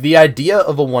 Like the idea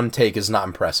of a one take is not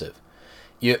impressive.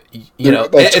 You know,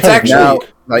 it's actually now,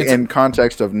 like in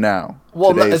context of now.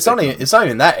 Well, it's not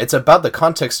even that. It's about the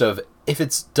context of if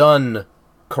it's done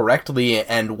correctly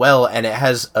and well, and it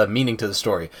has a meaning to the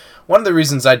story. One of the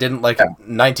reasons I didn't like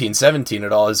 1917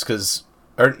 at all is because,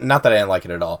 or not that I didn't like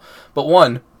it at all, but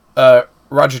one,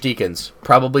 Roger Deakins,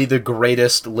 probably the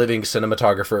greatest living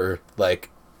cinematographer,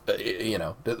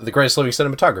 the greatest living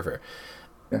cinematographer.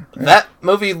 Yeah. That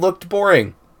movie looked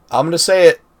boring. I'm gonna say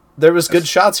it. There was good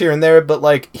shots here and there, but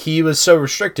like he was so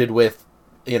restricted with,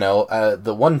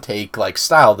 the one take like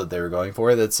style that they were going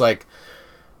for. That's like,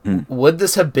 would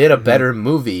this have been a better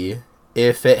movie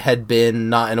if it had been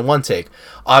not in a one take?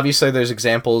 Obviously, there's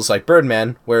examples like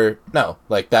Birdman where no,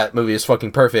 like that movie is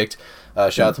fucking perfect.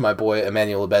 Shout out to my boy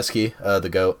Emmanuel Lubezki, the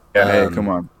GOAT. Yeah, hey, come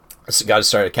on. Got to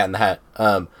start a Cat in the Hat.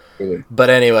 Really? But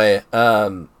anyway,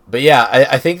 but yeah,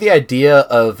 I think the idea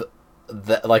of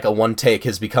like a one take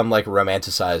has become like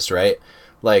romanticized, right?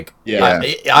 Like,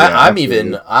 I'm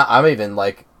even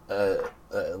like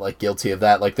guilty of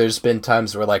that. Like, there's been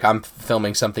times where like I'm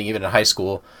filming something even in high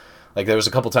school. Like, there was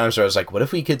a couple times where I was like, what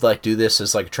if we could like do this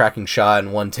as like a tracking shot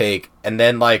in one take, and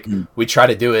then like we try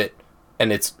to do it,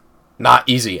 and it's not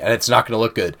easy, and it's not going to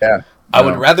look good. Yeah. I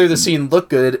would rather the scene look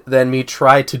good than me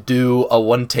try to do a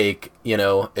one take,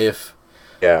 if...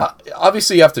 Yeah.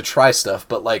 Obviously, you have to try stuff,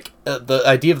 but, like, the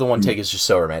idea of the one take is just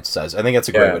so romanticized. I think that's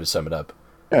a great way to sum it up.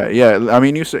 Yeah. I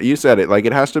mean, you said it. Like,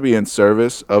 it has to be in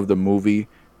service of the movie,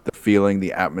 the feeling,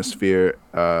 the atmosphere,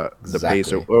 the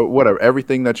pace, or whatever.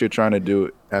 Everything that you're trying to do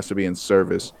has to be in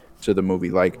service to the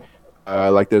movie. Like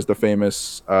there's the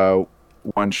famous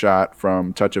one shot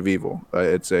from Touch of Evil.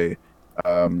 It's a...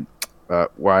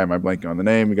 why am I blanking on the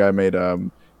name? The guy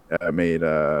made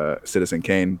Citizen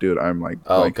Kane. Dude, I'm like...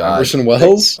 Oh, God. Orson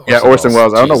Welles? Yeah, Orson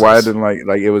Welles. I don't know why I didn't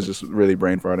like... It was just really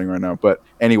brain farting right now. But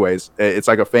anyways, it's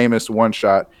like a famous one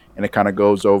shot, and it kind of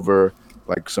goes over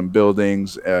like some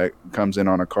buildings, comes in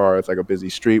on a car. It's like a busy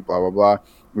street, blah, blah, blah.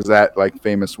 Was that like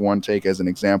famous one take as an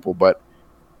example? But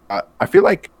I feel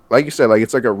like you said, like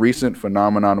it's like a recent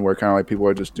phenomenon where kind of like people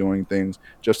are just doing things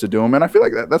just to do them. And I feel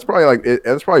like that's probably like...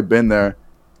 It's probably been there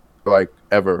like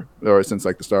ever, or since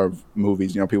like the start of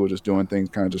movies. People just doing things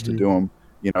kind of just to do them.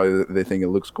 They think it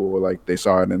looks cool, or like they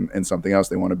saw it in something else,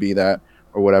 they want to be that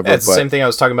or whatever. Yeah, it's the same thing I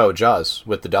was talking about with Jaws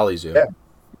with the dolly zoom.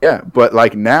 Yeah, but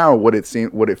like now what it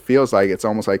feels like, it's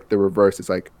almost like the reverse. It's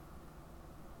like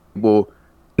people,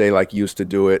 they like used to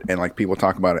do it, and like people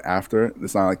talk about it after.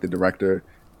 It's not like the director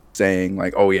saying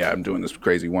like, oh yeah, I'm doing this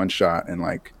crazy one shot and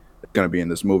like going to be in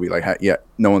this movie. Like,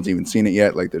 no one's even seen it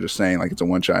yet. Like, they're just saying like it's a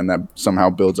one shot, and that somehow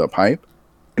builds up hype.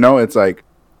 It's like,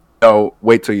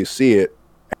 wait till you see it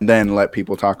and then let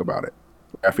people talk about it.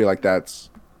 I feel like that's...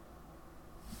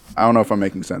 I don't know if I'm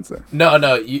making sense there.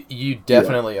 No, you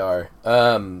definitely are.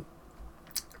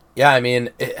 Yeah, I mean,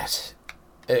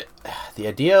 the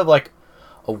idea of like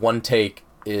a one take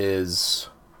is...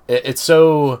 It's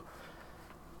so...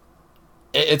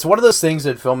 It's one of those things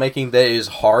in filmmaking that is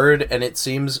hard, and it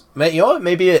seems... You know what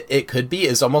maybe it could be?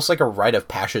 Is almost like a rite of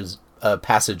passage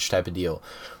type of deal.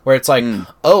 Where it's like,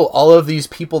 all of these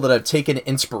people that I've taken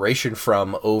inspiration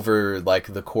from over,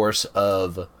 like, the course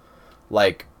of,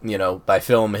 like, my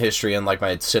film history and, like,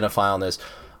 my cinephileness,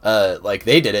 like,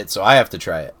 they did it, so I have to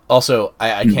try it. Also,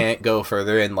 I can't go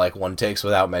further in, like, one takes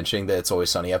without mentioning the It's Always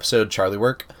Sunny episode, Charlie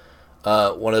Work.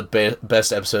 One of the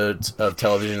best episodes of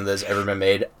television that's ever been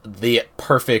made. The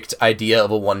perfect idea of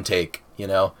a one take. you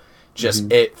know?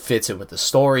 Just it fits in with the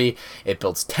story. It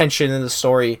builds tension in the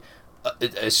story.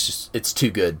 It's too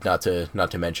good not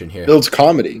to mention here. Builds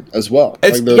comedy as well.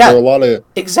 It's, Like there are a lot of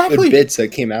good bits that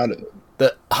came out of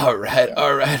it. All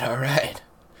right.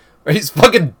 Where he's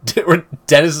fucking, where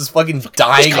Dennis is fucking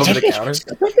dying over the counter.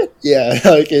 Yeah,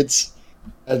 like that's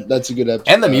a good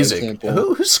episode. And the music.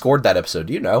 Who scored that episode?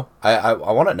 Do you know? I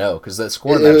want to know because that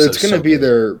score in that episode. It's going to be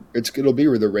it'll be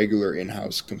the regular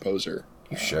in-house composer.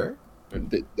 You sure?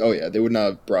 They would not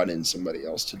have brought in somebody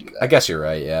else to do that. I guess you're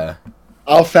right. Yeah.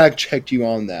 I'll fact check you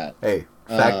on that. Hey,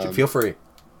 feel free.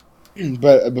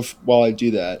 But while I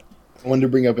do that, I wanted to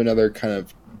bring up another kind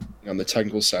of on the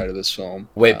technical side of this film.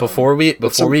 Wait, before we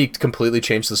completely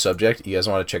change the subject, you guys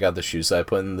want to check out the shoes that I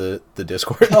put in the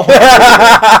Discord?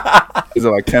 Is it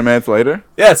like 10 minutes later?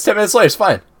 Yeah, it's 10 minutes later. It's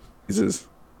fine. Jesus.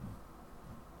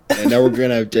 And now we're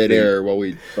gonna have dead air while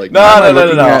we like. No.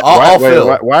 I'll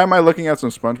fill. Why am I looking at some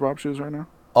SpongeBob shoes right now?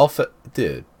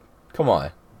 Dude, come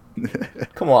on.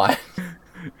 Come on.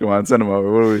 Come on, send them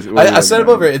over. I sent them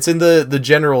over. It's in the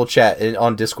general chat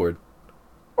on Discord.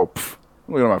 Oh,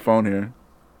 I'm looking at my phone here.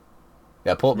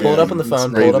 Yeah, pull it up on the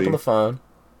phone. Pull it up on the phone.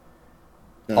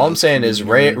 All I'm saying is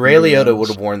Ray Liotta would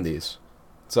have worn these.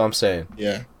 That's all I'm saying.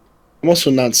 Yeah. I'm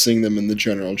also not seeing them in the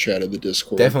general chat of the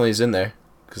Discord. Definitely is in there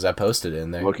because I posted it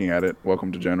in there. Looking at it.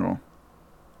 Welcome to general.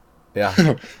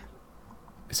 Yeah.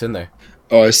 It's in there.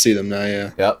 Oh, I see them now.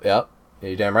 Yeah. Yep. Yeah,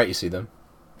 you're damn right. You see them.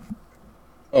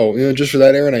 Oh, just for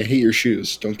that, Aaron, I hate your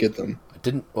shoes. Don't get them.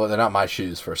 Well, they're not my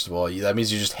shoes. First of all, that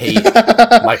means you just hate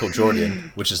Michael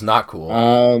Jordan, which is not cool.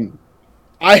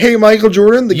 I hate Michael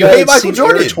Jordan. You hate Michael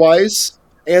Jordan twice,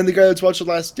 and the guy that's watched The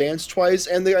Last Dance twice,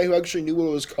 and the guy who actually knew what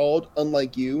it was called,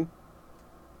 unlike you.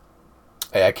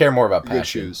 Hey, I care more about They're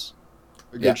passion. Good shoes.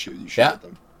 They're good shoes. You should get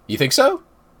them. You think so,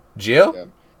 Gio? Yeah.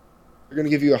 They're gonna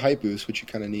give you a hype boost, which you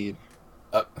kind of need.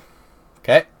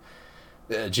 Okay,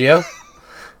 Gio.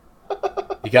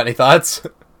 You got any thoughts?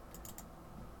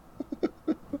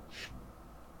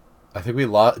 I think we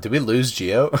lost. Did we lose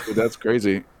Gio? Dude, that's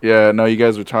crazy. Yeah, no, you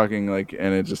guys were talking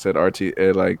and it just said RT.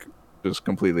 It just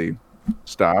completely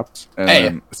stopped, and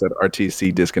then it said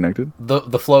RTC disconnected.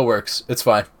 The flow works. It's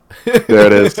fine. There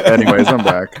it is. Anyways, I'm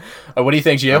back. What do you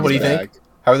think, Gio? What do you think?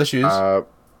 How are the shoes? I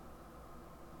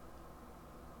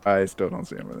still don't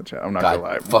see him in the chat. I'm not gonna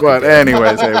lie. But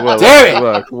anyways, hey, look.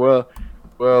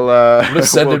 I'm gonna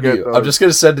send it to you. I'm just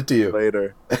gonna send it to you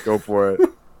later. Go for it.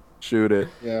 Shoot it.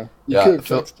 Yeah.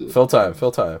 Fill time.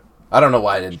 I don't know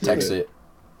why I didn't text it.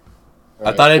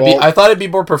 I thought it'd be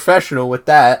more professional with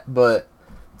that, but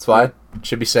it's fine. It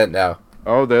should be sent now.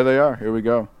 Oh, there they are. Here we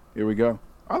go.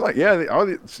 I like these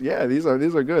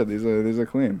are good. These are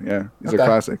clean. Yeah. These are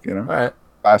classic, you know. All right.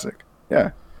 Classic. Yeah.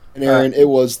 And Aaron, it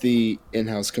was the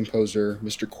in-house composer,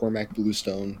 Mr. Cormac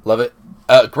Bluestone. Love it.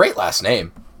 Great last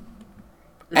name.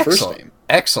 First name.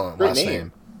 Excellent great last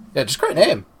name. Yeah, just great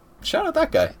name. Shout out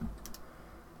that guy.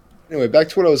 Anyway, back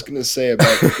to what I was going to say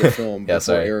about the film before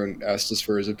sorry. Aaron asked us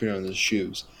for his opinion on his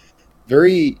shoes.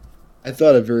 I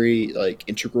thought a very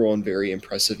integral and very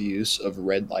impressive use of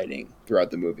red lighting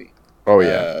throughout the movie. Oh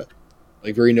yeah.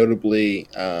 Very notably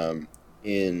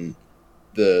in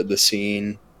the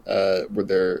scene where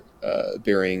they're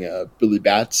burying Billy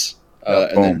Bats.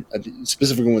 And then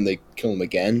specifically when they kill him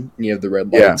again, and you have the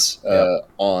red lights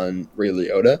on Ray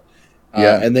Liotta.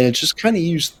 And then it's just kind of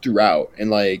used throughout, and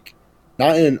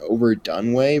not in an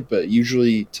overdone way, but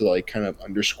usually to kind of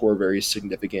underscore very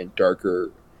significant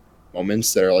darker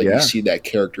moments that are you see that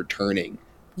character turning.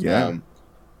 Yeah.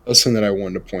 That's something that I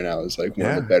wanted to point out as one of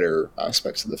the better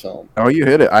aspects of the film. Oh, you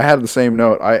hit it. I had the same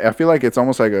note. I feel like it's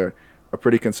almost like a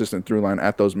pretty consistent through line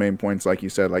at those main points, like you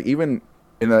said. Even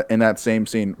in that same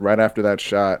scene, right after that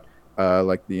shot, Ray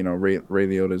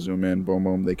Liotta zoom in, boom,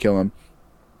 boom, they kill him.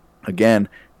 Again,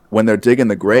 when they're digging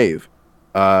the grave,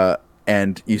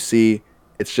 and you see,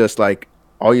 it's just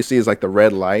all you see is the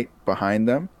red light behind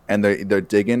them, and they're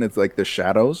digging. It's like the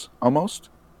shadows almost.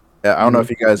 I don't know if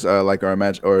you guys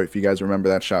or if you guys remember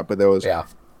that shot, but it was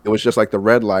just the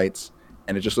red lights,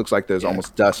 and it just looks like there's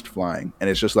almost dust flying, and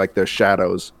it's just there's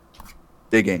shadows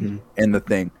digging in the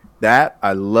thing. That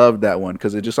I loved that one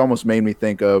because it just almost made me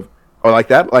think of,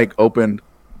 opened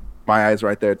my eyes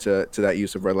right there to that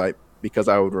use of red light, because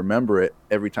I would remember it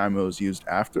every time it was used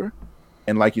after,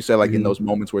 and like you said, in those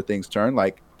moments where things turn,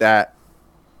 that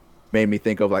made me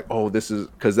think of this is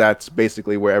because that's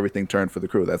basically where everything turned for the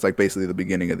crew. That's basically the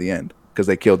beginning of the end because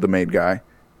they killed the maid guy.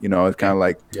 It's kind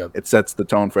of it sets the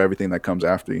tone for everything that comes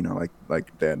after. That,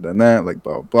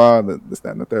 blah blah, this,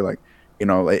 that, and the third.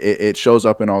 It shows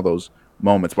up in all those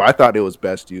moments. But I thought it was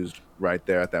best used right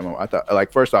there at that moment. I thought,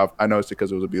 like, first off, I noticed it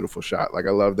because it was a beautiful shot. Like,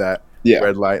 I love that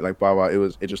red light, like blah blah.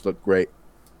 It just looked great.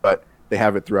 But they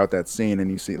have it throughout that scene,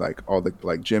 and you see like all the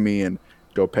like Jimmy and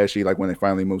Joe Pesci, like when they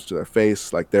finally moves to their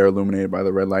face, like they're illuminated by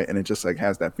the red light, and it just like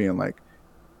has that feeling like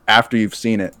after you've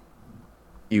seen it,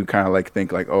 you kind of like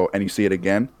think like, oh, and you see it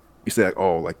again, you say like,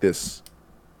 oh, like this,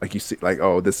 like you see like,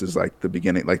 oh, this is like the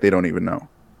beginning, like they don't even know,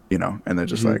 and they're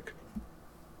just like,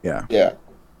 yeah.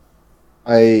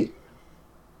 I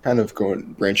kind of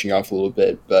branching off a little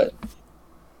bit, but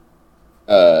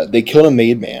they killed a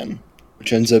made man,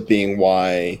 which ends up being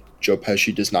why Joe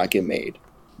Pesci does not get made.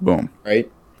 Boom.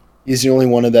 Right? He's the only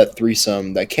one of that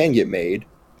threesome that can get made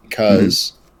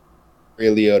because Ray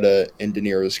Liotta and De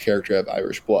Niro's character have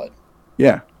Irish blood.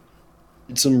 Yeah.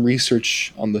 Did some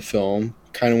research on the film,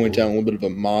 kind of went down a little bit of a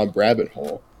mob rabbit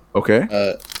hole. Okay.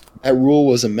 That rule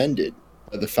was amended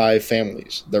by the 5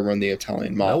 families that run the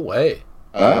Italian mob. No way.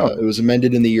 Wow. It was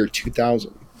amended in the year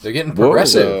 2000. They're getting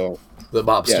progressive. So, the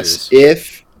mobsters.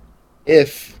 Yes,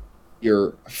 if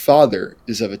your father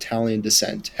is of Italian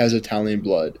descent, has Italian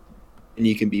blood, and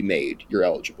you can be made, you're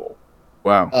eligible.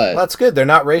 Wow. Well, that's good. They're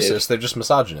not racist. They're just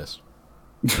misogynist.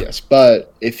 Yes,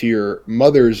 but if your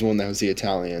mother is one that was the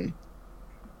Italian,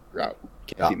 you're out.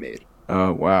 Can't be made.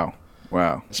 Oh, wow.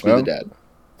 Must be the dad.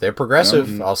 They're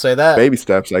progressive. I'll say that. Baby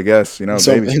steps, I guess.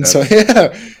 Baby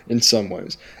steps. In some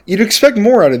ways. You'd expect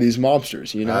more out of these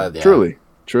mobsters, Yeah. Truly.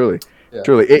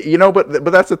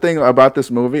 But that's the thing about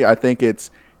this movie. I think it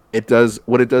does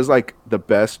what it does like the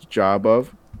best job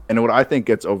of, and what I think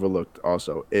gets overlooked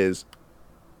also is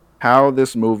how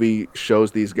this movie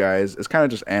shows these guys as kind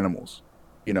of just animals,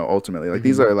 ultimately. Like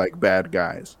these are like bad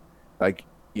guys. Like,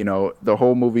 the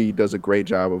whole movie does a great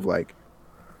job of like,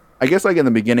 I guess like in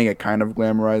the beginning it kind of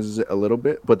glamorizes it a little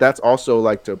bit, but that's also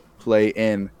like to play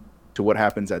in to what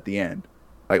happens at the end.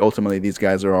 Like ultimately these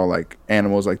guys are all like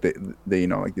animals, like they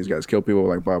like these guys kill people,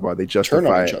 like blah blah. They justify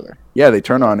turn on each other. Yeah, they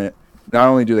turn on it. Not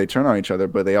only do they turn on each other,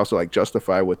 but they also like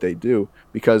justify what they do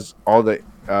because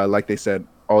like they said,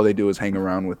 all they do is hang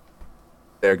around with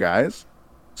their guys.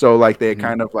 So like they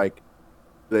kind of like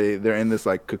they're in this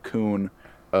like cocoon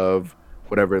of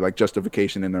whatever like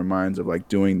justification in their minds of like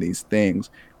doing these things,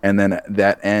 and then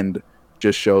that end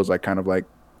just shows like kind of like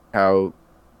how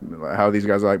these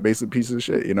guys are like basic pieces of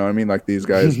shit. You know what I mean? Like these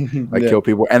guys like kill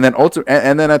people, and then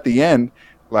and then at the end,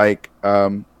 like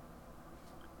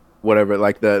whatever,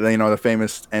 like the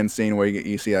famous end scene where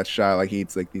you see that shot, like he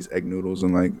eats like these egg noodles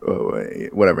and like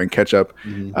whatever and ketchup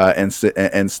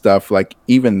and stuff. Like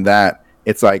even that,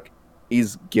 it's like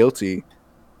he's guilty,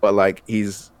 but like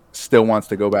he's still wants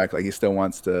to go back. Like he still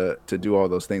wants to do all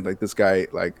those things. Like this guy,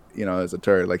 like as a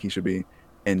turd, like he should be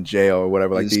in jail or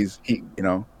whatever. Like there's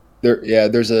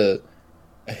a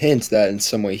hint that in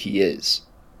some way he is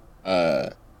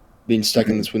being stuck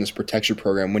in this witness protection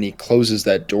program. When he closes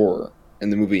that door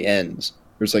and the movie ends,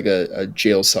 there's like a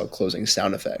jail cell closing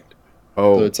sound effect.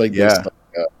 So it's like this, like,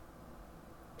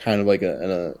 kind of like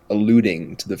an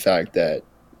alluding to the fact that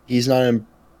he's not in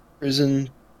prison,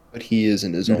 but he is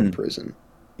in his own prison.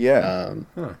 Yeah.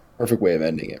 Perfect way of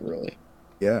ending it, really.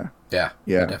 Yeah. I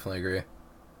definitely agree.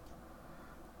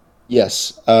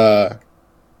 Yes.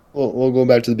 We'll go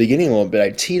back to the beginning a little bit.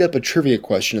 I teed up a trivia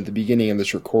question at the beginning of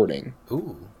this recording.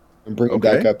 Ooh. And bring it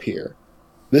back up here.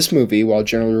 This movie, while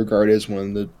generally regarded as one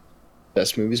of the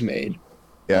best movies made,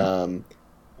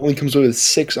 only comes with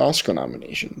 6 Oscar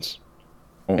nominations.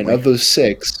 And of those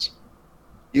 6,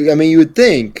 you would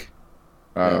think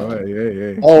La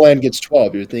La Land gets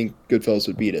 12. You'd think Goodfellas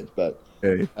would beat it, but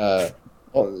so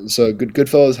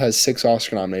Goodfellas has 6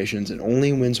 Oscar nominations and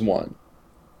only wins 1.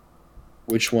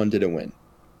 Which one did it win?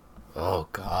 Oh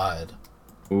God.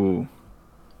 Ooh.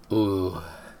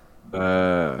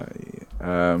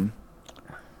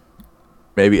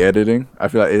 Maybe editing. I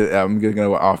feel like I'm gonna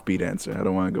go with offbeat answer. I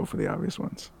don't want to go for the obvious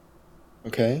ones.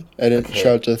 Okay. Shout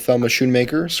out to Thelma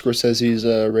Schoonmaker, Scorsese's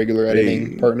regular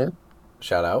editing partner.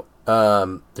 Shout out.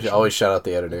 Always shout out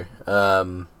the editor.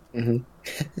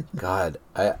 God,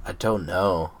 I don't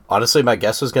know. Honestly, my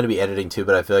guess was going to be editing too,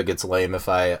 but I feel like it's lame if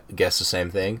I guess the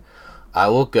same thing. I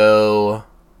will go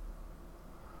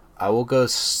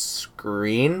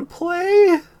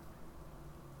screenplay.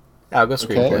 Yeah, I'll go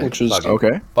screenplay. Okay, which was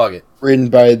Bug it. Written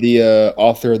by the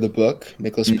author of the book,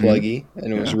 Nicholas Pileggi,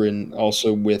 and it was written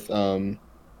also with Martin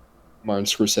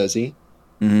Scorsese.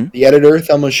 The editor,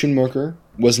 Thelma Schoonmaker,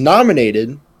 was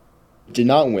nominated, did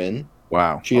not win.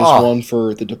 Wow. She has won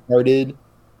for The Departed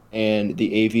and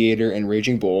The Aviator and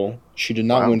Raging Bull. She did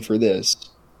not win for this.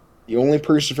 The only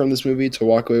person from this movie to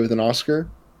walk away with an Oscar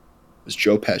was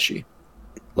Joe Pesci.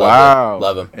 Wow.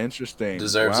 Love him. Interesting.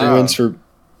 Deserves it.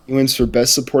 He He wins for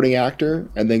Best Supporting Actor,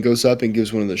 and then goes up and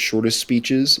gives one of the shortest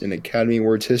speeches in Academy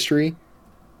Awards history.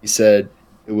 He said,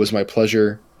 "It was my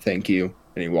pleasure. Thank you."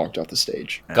 And he walked off the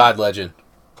stage. God legend.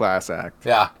 Class act.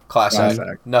 Yeah, class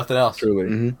act. Nothing else. Truly.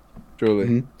 Mm-hmm. Truly.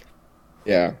 Mm-hmm.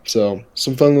 Yeah, so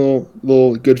some fun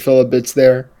little Goodfella bits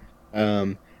there.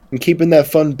 And keeping that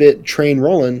fun bit train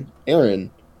rolling, Aaron,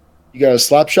 you got a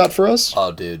slap shot for us?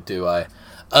 Oh, dude, do I?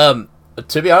 To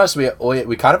be honest, we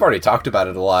kind of already talked about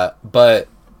it a lot, but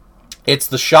it's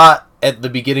the shot at the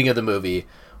beginning of the movie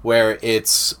where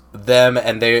it's them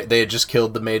and they had just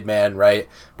killed the made man, right?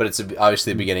 But it's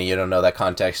obviously the beginning. You don't know that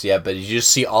context yet, but you just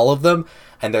see all of them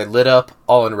and they're lit up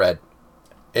all in red.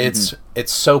 It's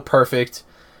so perfect.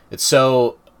 It's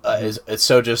so it's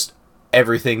so just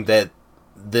everything that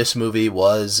this movie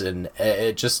was, and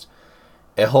it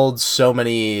holds so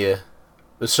many.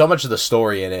 There's so much of the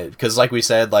story in it because, like we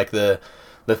said, like the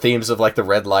themes of like the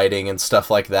red lighting and stuff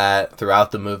like that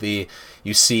throughout the movie.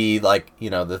 You see, like, you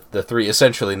know, the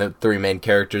three main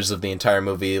characters of the entire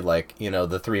movie, like, you know,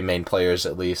 the three main players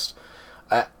at least.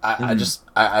 I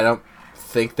don't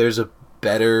think there's a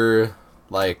better,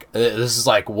 like, this is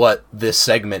like what this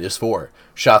segment is for.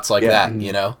 Shots like that,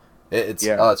 you know? It's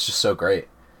just so great.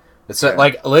 It's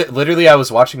like literally I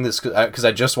was watching this because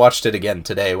I just watched it again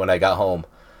today when I got home.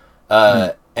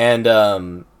 And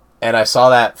I saw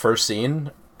that first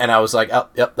scene and I was like, oh,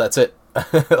 yep, that's it.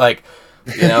 Like,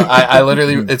 you know, I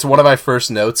literally, it's one of my first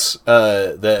notes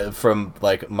from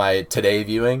like my today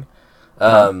viewing.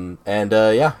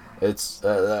 Yeah, it's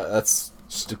that's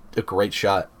just a great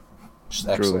shot. Just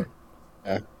excellent.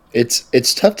 Yeah.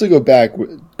 It's tough to go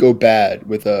bad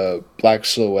with a black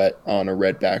silhouette on a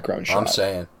red background shot. I'm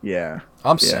saying. Yeah.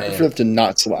 saying. I feel to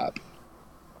not slap.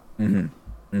 Couldn't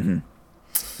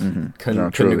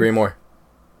truly. agree more.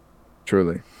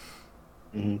 Truly.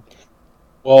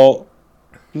 Well,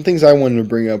 some things I wanted to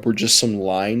bring up were just some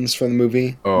lines from the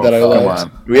movie that I come liked.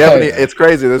 on. We haven't. It's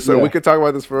crazy. We could talk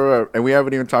about this forever, and we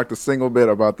haven't even talked a single bit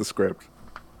about the script.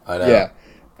 I know. Yeah.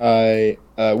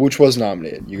 Which was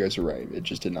nominated. You guys are right. It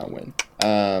just did not win.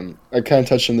 I kind of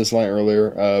touched on this line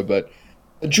earlier, but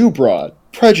a Jew broad,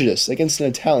 prejudice against an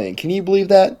Italian. Can you believe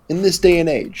that in this day and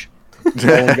age?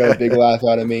 That one got a big laugh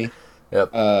out of me.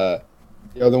 Yep. The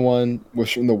other one was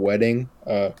from The Wedding.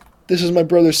 This is my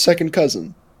brother's second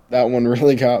cousin. That one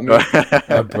really got me.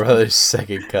 My brother's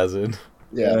second cousin.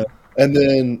 Yeah. And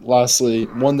then lastly,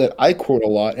 one that I quote a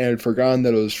lot and I'd forgotten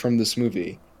that it was from this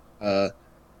movie.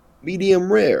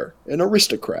 Medium rare, an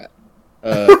aristocrat.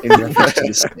 In reference to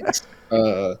the steaks.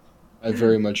 I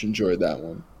very much enjoyed that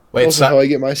one. Wait, also how I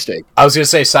get my steak. I was gonna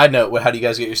say, side note, how do you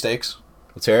guys get your steaks?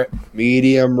 Let's hear it.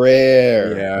 Medium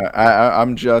rare. Yeah,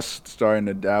 I'm just starting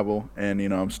to dabble, and you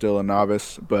know I'm still a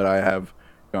novice, but I have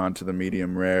gone to the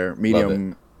medium rare,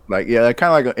 medium, like kind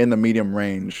of like in the medium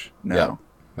range now.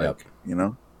 Yep. You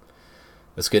know,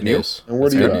 that's good news. And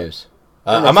what that's are good you news.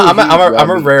 I'm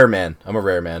a rare man. I'm a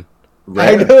rare man.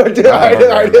 I know, dude.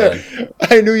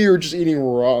 I knew you were just eating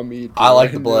raw meat. Dude. I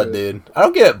like the blood, dude. I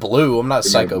don't get blue. I'm not a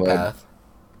psychopath.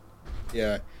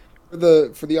 Yeah. For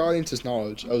the audience's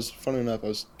knowledge, I was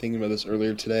thinking about this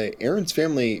earlier today. Aaron's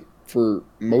family, for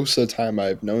most of the time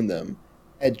I've known them,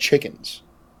 had chickens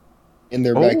in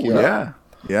their backyard.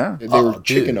 Yeah. They were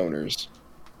chicken owners.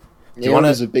 Aaron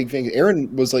was a big thing.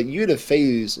 Aaron was like, you had a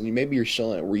phase, and maybe you're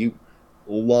still in it, where you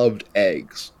loved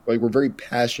eggs. Like, we're very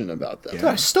passionate about them. Dude,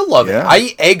 I still love it. I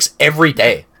eat eggs every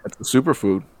day. That's a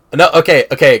superfood. No, okay.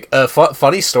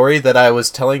 Funny story that I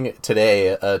was telling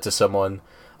today to someone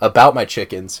about my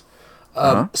chickens.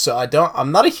 So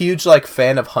I'm not a huge like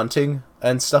fan of hunting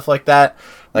and stuff like that.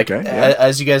 Like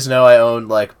as you guys know, I own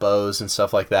like bows and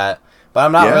stuff like that. But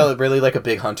I'm not really like a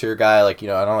big hunter guy. Like, you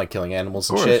know, I don't like killing animals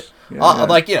and shit.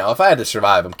 Like, you know, if I had to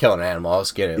survive, I'm killing an animal. I'll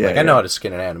skin it. I know how to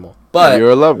skin an animal. But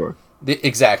you're a lover.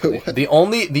 Exactly. The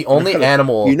only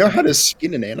animal. You know how to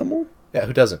skin an animal? Yeah,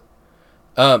 who doesn't?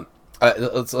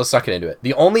 Let's not get into it.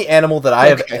 The only animal that I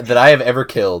have ever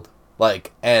killed,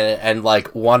 like and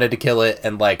like wanted to kill it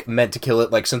and like meant to kill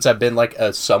it, like since I've been like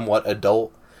a somewhat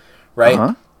adult,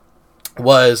 right?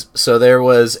 There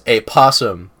was a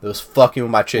possum that was fucking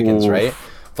with my chickens, right?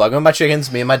 Fucking with my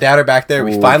chickens. Me and my dad are back there.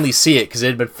 We finally see it because it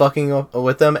had been fucking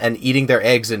with them and eating their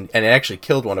eggs, and it actually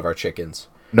killed one of our chickens.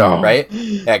 No. Right?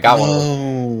 Yeah, I got one of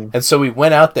them. And so we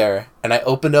went out there, and I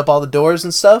opened up all the doors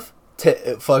and stuff,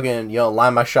 fucking, you know,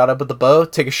 line my shot up with the bow,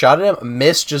 take a shot at him,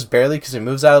 miss just barely because he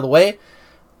moves out of the way,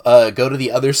 go to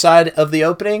the other side of the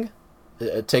opening,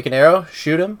 take an arrow,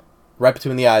 shoot him, right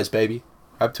between the eyes, baby.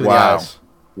 Right between the eyes.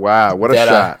 Wow, what a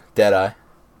shot. Dead eye.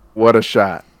 What a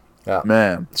shot. Yeah.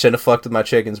 Man. Shouldn't have fucked with my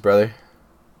chickens, brother.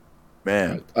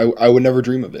 Man. I would never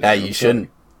dream of it. Yeah, you shouldn't.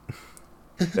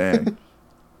 Dang.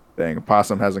 Dang, a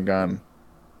possum hasn't gone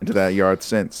into that yard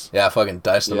since. Yeah, fucking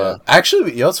diced them up.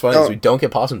 Actually, you know what's funny is we don't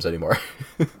get possums anymore.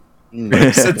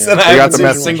 Since then, I haven't seen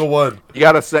a single one. You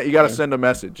gotta send a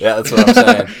message. Yeah, that's what I'm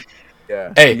saying.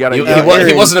 Yeah. Hey,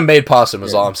 he wasn't a made possum,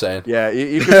 is all I'm saying. Yeah,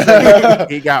 you could say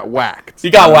he got whacked. He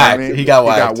got whacked. I mean? He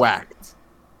got whacked.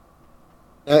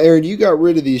 Aaron, you got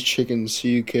rid of these chickens so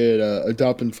you could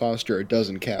adopt and foster a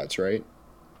dozen cats, right?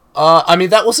 I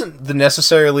mean, that wasn't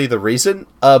necessarily the reason,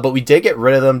 but we did get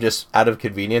rid of them just out of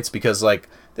convenience because, like,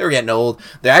 they were getting old.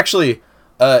 They're actually,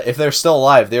 if they're still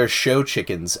alive, they're show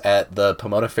chickens at the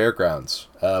Pomona Fairgrounds,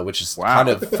 which is kind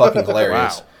of fucking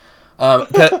hilarious. Wow.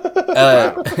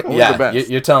 Yeah,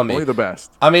 you're telling me. Only the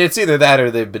best. I mean, it's either that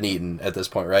or they've been eaten at this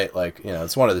point, right? Like, you know,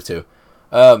 it's one of the two.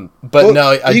 But well,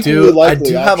 no, I do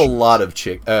have a lot of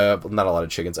not a lot of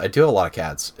chickens. I do have a lot of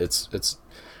cats. It's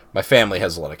my family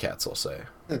has a lot of cats, I'll say.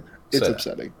 It's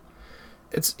upsetting.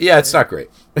 It's not great.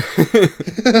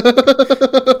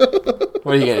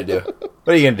 What are you gonna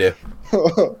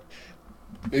do?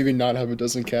 Maybe not have a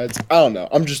dozen cats. I don't know.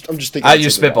 I'm just thinking. You're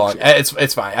spitballing.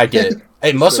 It's fine. I get it.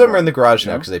 Hey, most of them are in the garage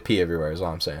now because they pee everywhere. Is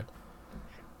all I'm saying.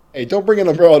 Hey, don't bring an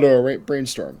umbrella to a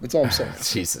brainstorm. That's all I'm saying.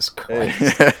 Jesus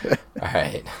Christ! All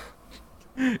right.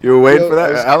 You were waiting for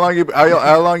that. How long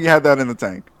you had that in the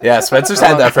tank? Yeah, Spencer's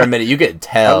had that for a minute. You can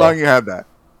tell. How long you had that?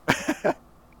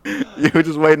 You were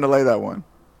just waiting to lay that one.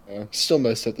 Still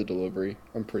messed up the delivery.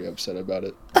 I'm pretty upset about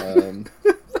it.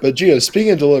 But Gio,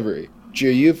 speaking of delivery,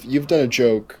 Gio, you've done a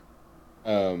joke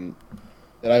that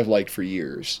I've liked for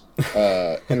years,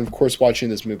 and of course, watching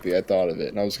this movie, I thought of it,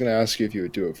 and I was going to ask you if you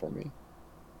would do it for me.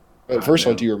 But first of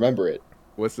all, do you remember it?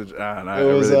 What's the? I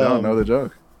really don't know the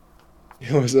joke.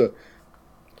 It was I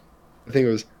think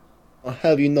it was. I'll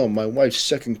have you know, my wife's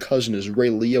second cousin is Ray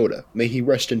Liotta. May he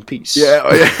rest in peace. Yeah,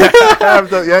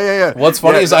 yeah. What's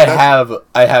funny is I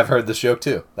have heard this joke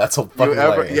too. That's a fucking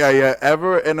hilarious.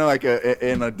 Ever in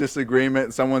a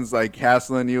disagreement, someone's like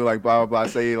hassling you, like blah blah blah.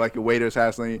 Say like a waiter's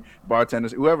hassling you,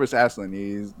 bartenders, whoever's hassling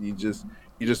you, you just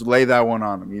lay that one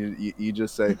on them. You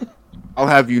just say, "I'll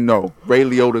have you know, Ray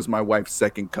Liotta's my wife's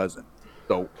second cousin."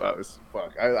 So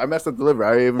fuck, I messed up delivery.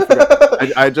 I even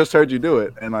forgot. I just heard you do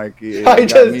it, and like I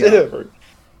just did it.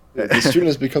 The student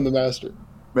has become the master.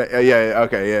 Yeah.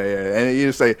 And you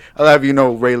just say, "I'll have you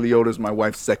know, Ray Liotta's my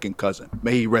wife's second cousin.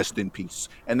 May he rest in peace."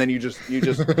 And then you just do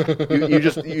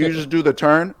the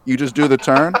turn. You just do the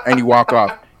turn, and you walk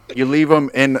off. You leave them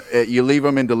in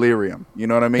delirium. You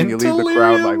know what I mean? You leave the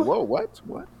crowd like, "Whoa, what?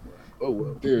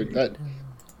 Whoa, dude, that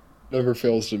never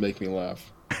fails to make me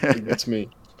laugh. That's me.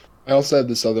 I also have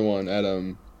this other one at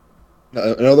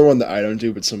another one that I don't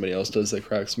do, but somebody else does that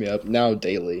cracks me up now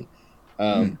daily.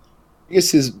 I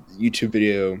guess his YouTube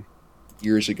video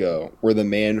years ago where the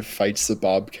man fights the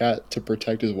bobcat to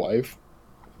protect his wife.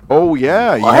 Oh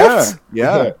yeah.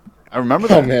 I remember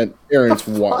that. Oh man, Aaron's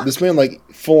wild. This man like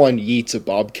full on yeets a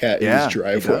bobcat in his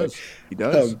driveway. He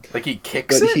does. Like he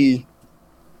kicks it. He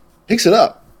picks it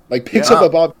up. Like picks up a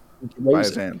bobcat by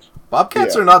his hands.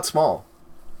 Bobcats are not small.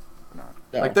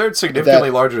 No. Like they're significantly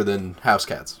larger than house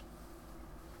cats.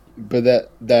 But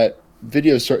that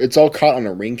video it's all caught on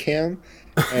a ring cam,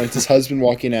 and it's his husband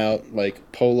walking out like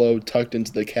polo tucked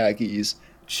into the khakis,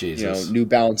 Jesus. New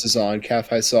Balances on, calf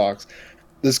high socks.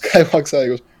 This guy walks out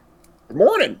and goes, "Good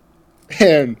morning,"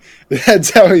 and that's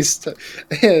how he's.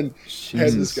 And I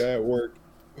had this guy at work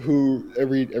who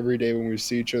every day when we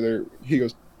see each other, he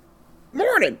goes,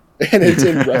 "Morning." And it's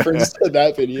in reference to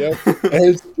that video. And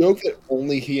it's a joke that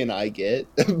only he and I get,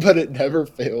 but it never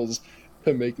fails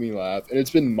to make me laugh. And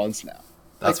it's been months now.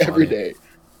 That's like every funny. day.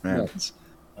 Man. Months.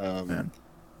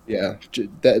 Yeah,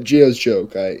 that Gio's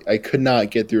joke, I could not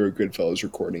get through a Goodfellas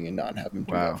recording and not have him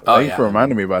do that. Thank you for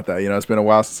reminding me about that. It's been a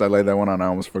while since I laid that one on. I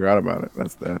almost forgot about it.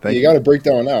 Thank you. You got to break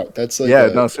that one out. That's like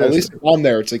seriously. At least on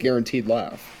there, it's a guaranteed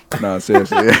laugh. No,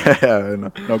 seriously.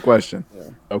 No question. Yeah.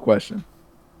 No question.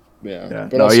 Yeah.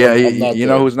 But you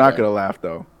know who's not gonna laugh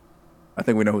though? I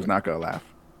think we know who's not gonna laugh.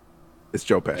 It's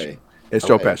Joe Pesci. Hey. It's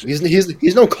Joe Pesci.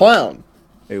 He's no clown.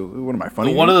 Hey, what am I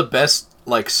funny? One of the best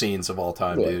scenes of all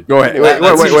time, dude. Go ahead.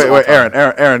 Wait,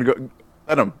 Aaron, go,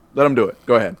 let him do it.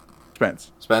 Go ahead,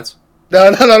 Spence.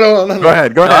 No. Go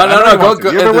ahead. No.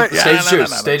 Go.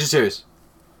 Stage choose.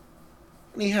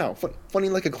 Funny how? Funny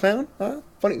like a clown? Huh?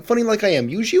 Funny like I am.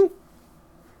 Use you?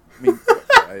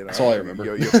 I mean, that's all I remember.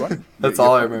 You're funny. That's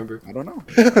all I remember. I don't know.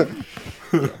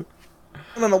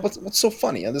 I don't know what's so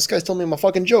funny. This guy's telling me I'm a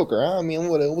fucking joker. Huh? I mean,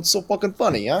 what's so fucking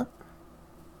funny? Huh?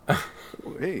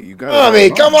 Hey, you got it. I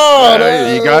mean, come on!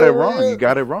 You got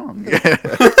it wrong.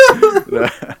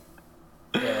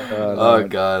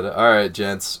 God! All right,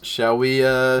 gents. Shall we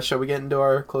get into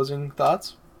our closing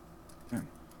thoughts?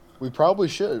 We probably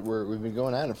should. We've been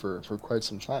going at it for quite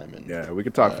some time, and Yeah, we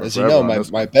could talk for as you forever know,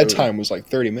 on my bedtime was like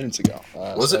 30 minutes ago.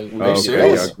 Was so it? we Are you gotta get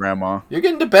serious? going. Grandma. You're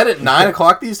getting to bed at 9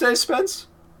 o'clock these days, Spence?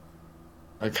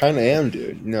 I kind of am,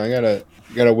 dude. You know, I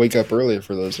gotta wake up earlier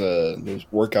for those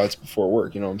workouts before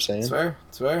work. You know what I'm saying? It's fair.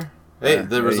 It's fair. Hey, Yeah.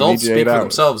 the Hey, results you need speak for 8 hours.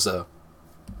 themselves, though.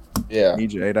 Yeah.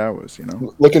 Need you 8 hours, you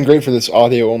know. Looking great for this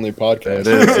audio only podcast. It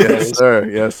is, yes, sir.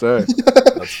 Yes, sir.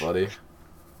 That's funny.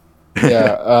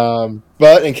 Yeah.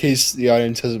 But in case the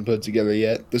audience hasn't put it together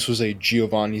yet, this was a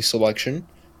Giovanni selection.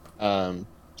 So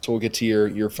we'll get to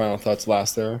your final thoughts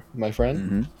last there, my friend.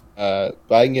 Mm-hmm.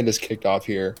 But I can get us kicked off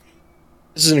here.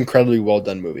 This is an incredibly well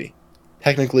done movie.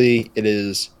 Technically, it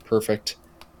is perfect.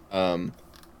 A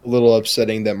little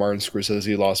upsetting that Martin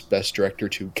Scorsese lost Best Director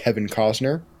to Kevin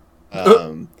Costner.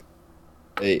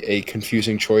 A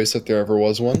confusing choice if there ever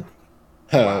was one.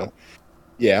 Wow.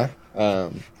 Yeah.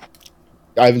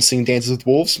 I haven't seen Dances with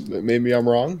Wolves. Maybe I'm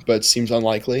wrong, but it seems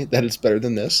unlikely that it's better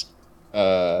than this.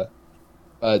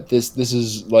 This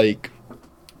is like,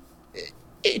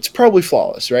 it's probably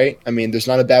flawless, right? I mean, there's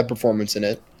not a bad performance in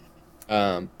it.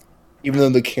 Even though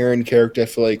the Karen character, I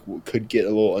feel like could get a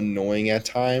little annoying at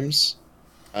times.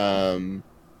 I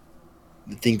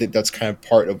think that's kind of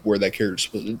part of where that character's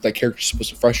supposed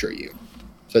to frustrate you.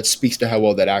 So that speaks to how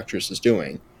well that actress is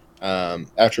doing.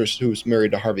 Actress who's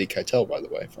married to Harvey Keitel, by the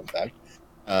way, fun fact.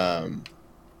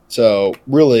 So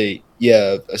really,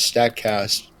 yeah, a stacked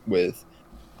cast with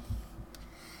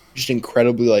just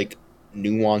incredibly like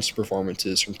nuanced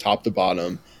performances from top to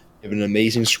bottom. You have an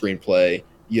amazing screenplay.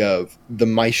 You have the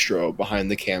maestro behind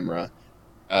the camera.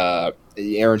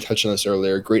 Aaron touched on this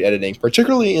earlier. Great editing,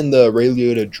 particularly in the Ray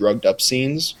Liotta drugged up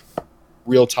scenes.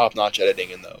 Real top notch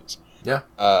editing in those. Yeah.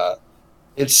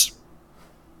 It's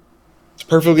a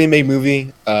perfectly made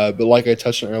movie, but like I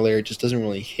touched on earlier, it just doesn't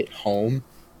really hit home.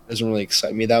 It doesn't really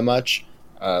excite me that much.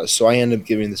 So I end up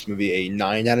giving this movie a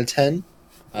 9 out of 10.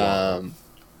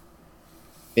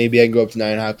 Maybe I can go up to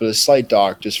 9.5, but a slight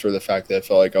dock just for the fact that I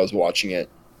felt like I was watching it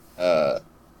for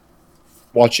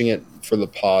the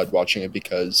pod, watching it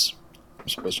because I'm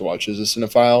supposed to watch it as a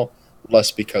cinephile,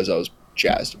 less because I was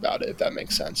jazzed about it, if that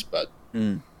makes sense. But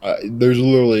there's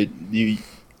literally,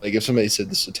 like if somebody said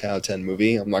this is a 10 out of 10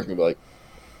 movie, I'm not going to be like,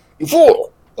 you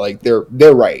fool! Like, they're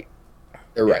right.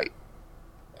 They're right.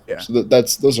 Yeah. So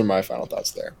those are my final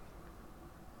thoughts there.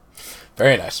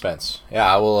 Very nice, Spence.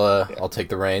 Yeah, I will. I'll take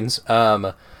the reins.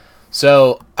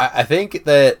 So I think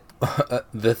that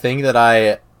the thing that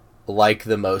I like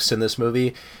the most in this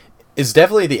movie is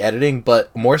definitely the editing,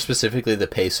 but more specifically the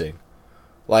pacing.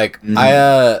 Like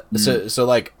for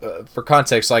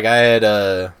context, like I had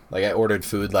I ordered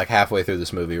food like halfway through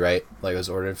this movie, right? Like I was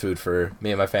ordering food for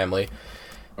me and my family,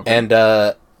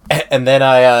 okay. And then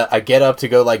I get up to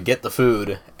go like get the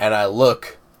food, and I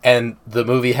look, and the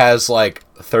movie has like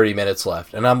 30 minutes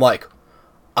left, and I'm like,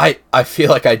 I feel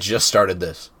like I just started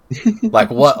this. Like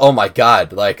what? Oh my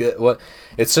god! Like what?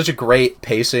 It's such a great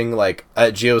pacing. Like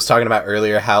Gio was talking about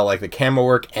earlier, how like the camera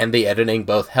work and the editing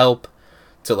both help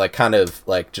to like kind of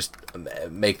like just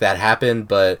make that happen.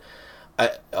 But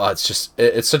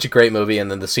it's such a great movie. And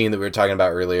then the scene that we were talking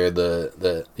about earlier,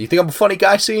 the you think I'm a funny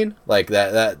guy scene, like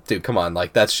that dude, come on,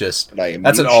 like that's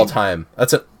an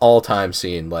all time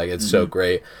scene. Like it's so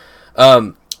great.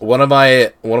 One of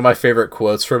my favorite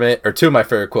quotes from it, or two of my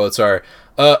favorite quotes are,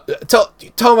 tell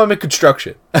him I'm in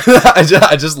construction. I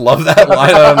just love that line.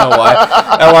 I don't know why.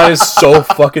 That line is so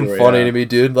fucking funny to me,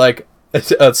 dude. Like,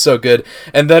 it's so good.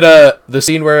 And then the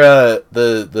scene where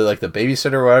the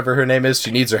babysitter or whatever her name is,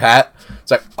 she needs her hat.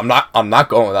 It's like, I'm not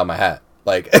going without my hat.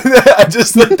 Like, I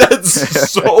just think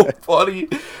that's so funny.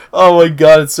 Oh my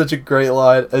god, it's such a great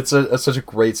line. It's such a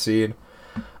great scene.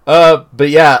 But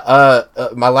yeah,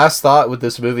 my last thought with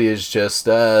this movie is just,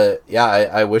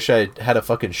 I wish I had a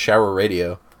fucking shower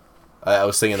radio. I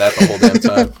was thinking that the whole damn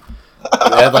time.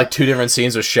 They had like 2 different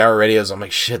scenes with shower radios. I'm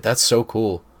like, shit, that's so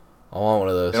cool. I want one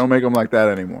of those. They don't make them like that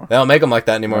anymore. They don't make them like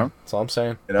that anymore. No? That's all I'm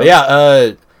saying. You know? But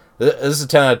yeah, this is a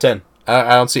 10 out of 10.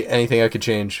 I don't see anything I could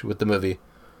change with the movie.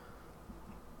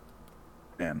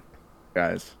 Man,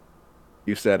 guys,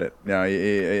 you said it. No,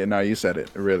 you said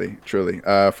it. Really, truly.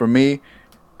 For me,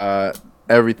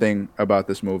 everything about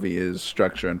this movie is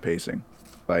structure and pacing.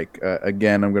 Like,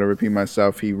 again, I'm going to repeat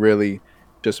myself. He really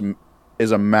just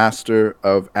is a master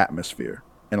of atmosphere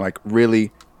and like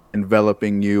really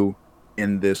enveloping you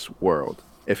in this world.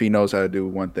 If he knows how to do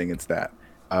one thing, it's that.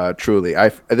 Truly,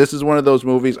 this is one of those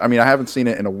movies. I mean, I haven't seen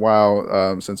it in a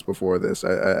while, since before this.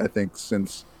 I think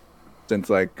since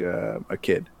like a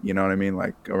kid, you know what I mean,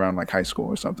 like around like high school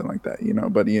or something like that, you know.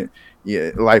 But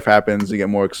life happens, you get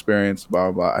more experience,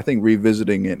 blah blah blah. I think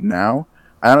revisiting it now,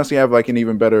 I honestly have like an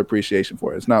even better appreciation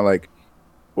for it. It's not like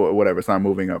whatever, it's not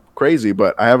moving up crazy,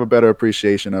 but I have a better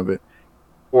appreciation of it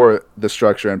for the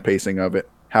structure and pacing of it,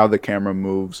 how the camera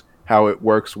moves, how it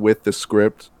works with the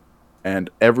script, and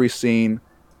every scene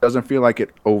doesn't feel like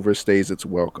it overstays its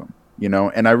welcome, you know?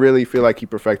 And I really feel like he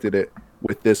perfected it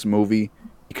with this movie.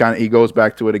 He goes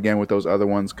back to it again with those other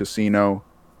ones, Casino,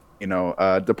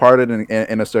 Departed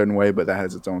in a certain way, but that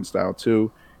has its own style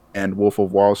too, and Wolf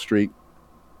of Wall Street.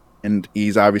 And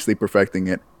he's obviously perfecting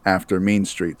it after Mean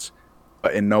Streets.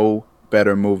 But in no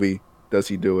better movie does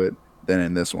he do it than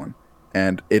in this one.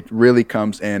 And it really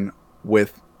comes in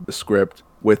with the script,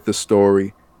 with the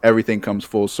story. Everything comes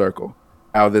full circle.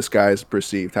 How this guy is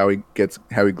perceived, how he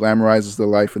glamorizes the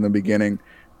life in the beginning,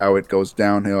 how it goes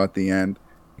downhill at the end,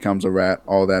 becomes a rat,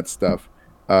 all that stuff.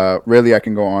 Really, I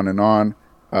can go on and on.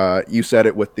 You said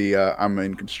it with the I'm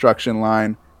in construction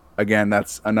line. Again,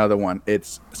 that's another one.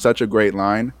 It's such a great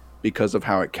line because of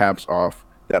how it caps off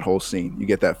that whole scene. You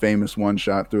get that famous one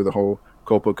shot through the whole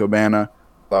Copacabana,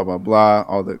 blah, blah, blah,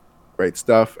 all the great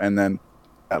stuff. And then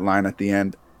that line at the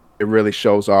end, it really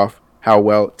shows off how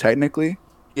well technically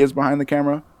he is behind the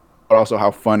camera, but also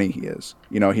how funny he is.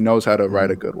 He knows how to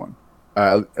write a good one.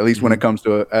 At least when it comes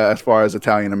to as far as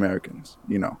Italian Americans,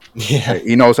 Yeah.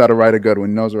 He knows how to write a good one.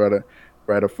 He knows how to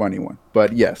write a funny one.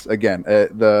 But yes, again,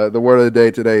 the word of the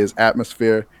day today is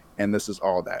atmosphere, and this is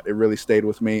all that. It really stayed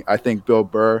with me. I think Bill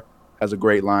Burr has a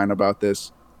great line about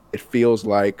this. It feels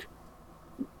like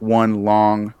one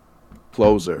long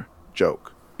closer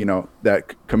joke.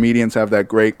 That comedians have that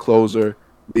great closer,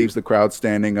 leaves the crowd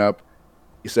standing up.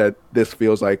 He said, this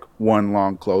feels like one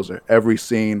long closer. Every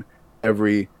scene,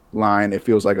 every line, it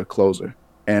feels like a closer.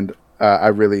 And I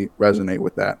really resonate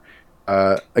with that.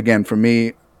 Again, for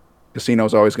me,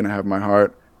 Casino's always going to have my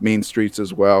heart. Mean Streets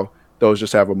as well. Those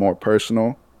just have a more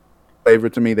personal flavor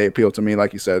to me. They appeal to me,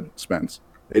 like you said, Spence.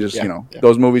 They just,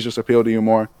 those movies just appeal to you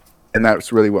more. And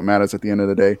that's really what matters at the end of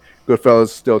the day. Goodfellas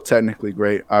is still technically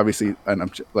great. Obviously, an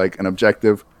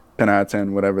objective 10 out of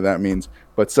 10, whatever that means.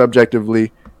 But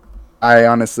subjectively, I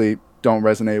honestly don't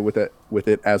resonate with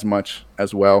it as much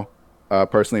as well,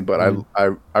 personally. But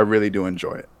I really do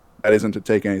enjoy it. That isn't to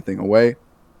take anything away.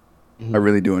 I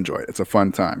really do enjoy it. It's a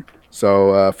fun time.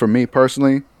 So for me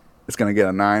personally, it's gonna get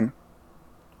a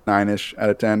 9-ish out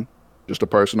of 10. Just a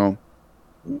personal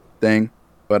thing.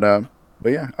 But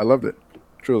yeah, I loved it.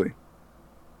 Truly.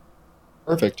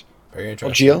 Perfect. Very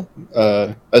interesting. Well,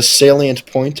 Gio, a salient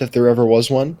point, if there ever was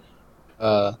one.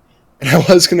 And I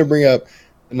was going to bring up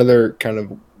another kind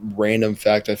of random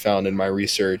fact I found in my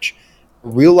research.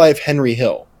 Real life Henry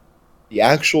Hill, the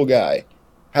actual guy,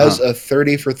 has a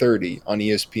 30 for 30 on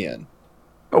ESPN.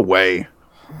 No way.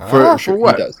 For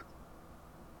what? He does.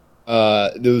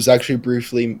 There was actually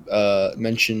briefly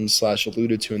mentioned /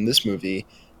 alluded to in this movie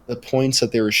the points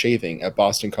that they were shaving at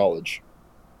Boston College.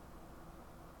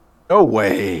 No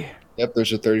way. Yep,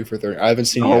 there's a 30 for 30. I haven't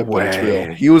seen it yet, but it's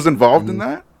real. He was involved in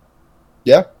that?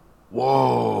 Yeah.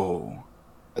 Whoa.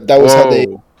 That was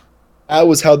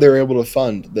how they were able to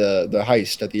fund the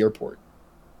heist at the airport.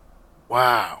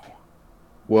 Wow.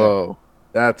 Whoa.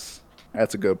 Yeah.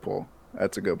 That's a good pull.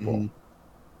 That's a good pull.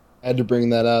 I had to bring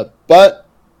that up. But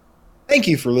thank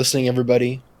you for listening,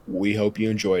 everybody. We hope you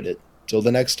enjoyed it. Till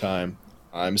the next time,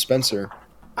 I'm Spencer.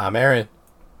 I'm Aaron.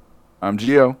 I'm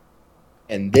Gio.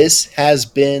 And this has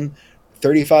been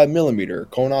 35mm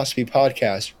Colonoscopy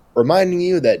Podcast, reminding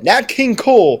you that Nat King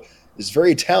Cole is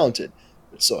very talented.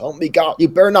 So help me God, you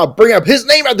better not bring up his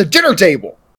name at the dinner table.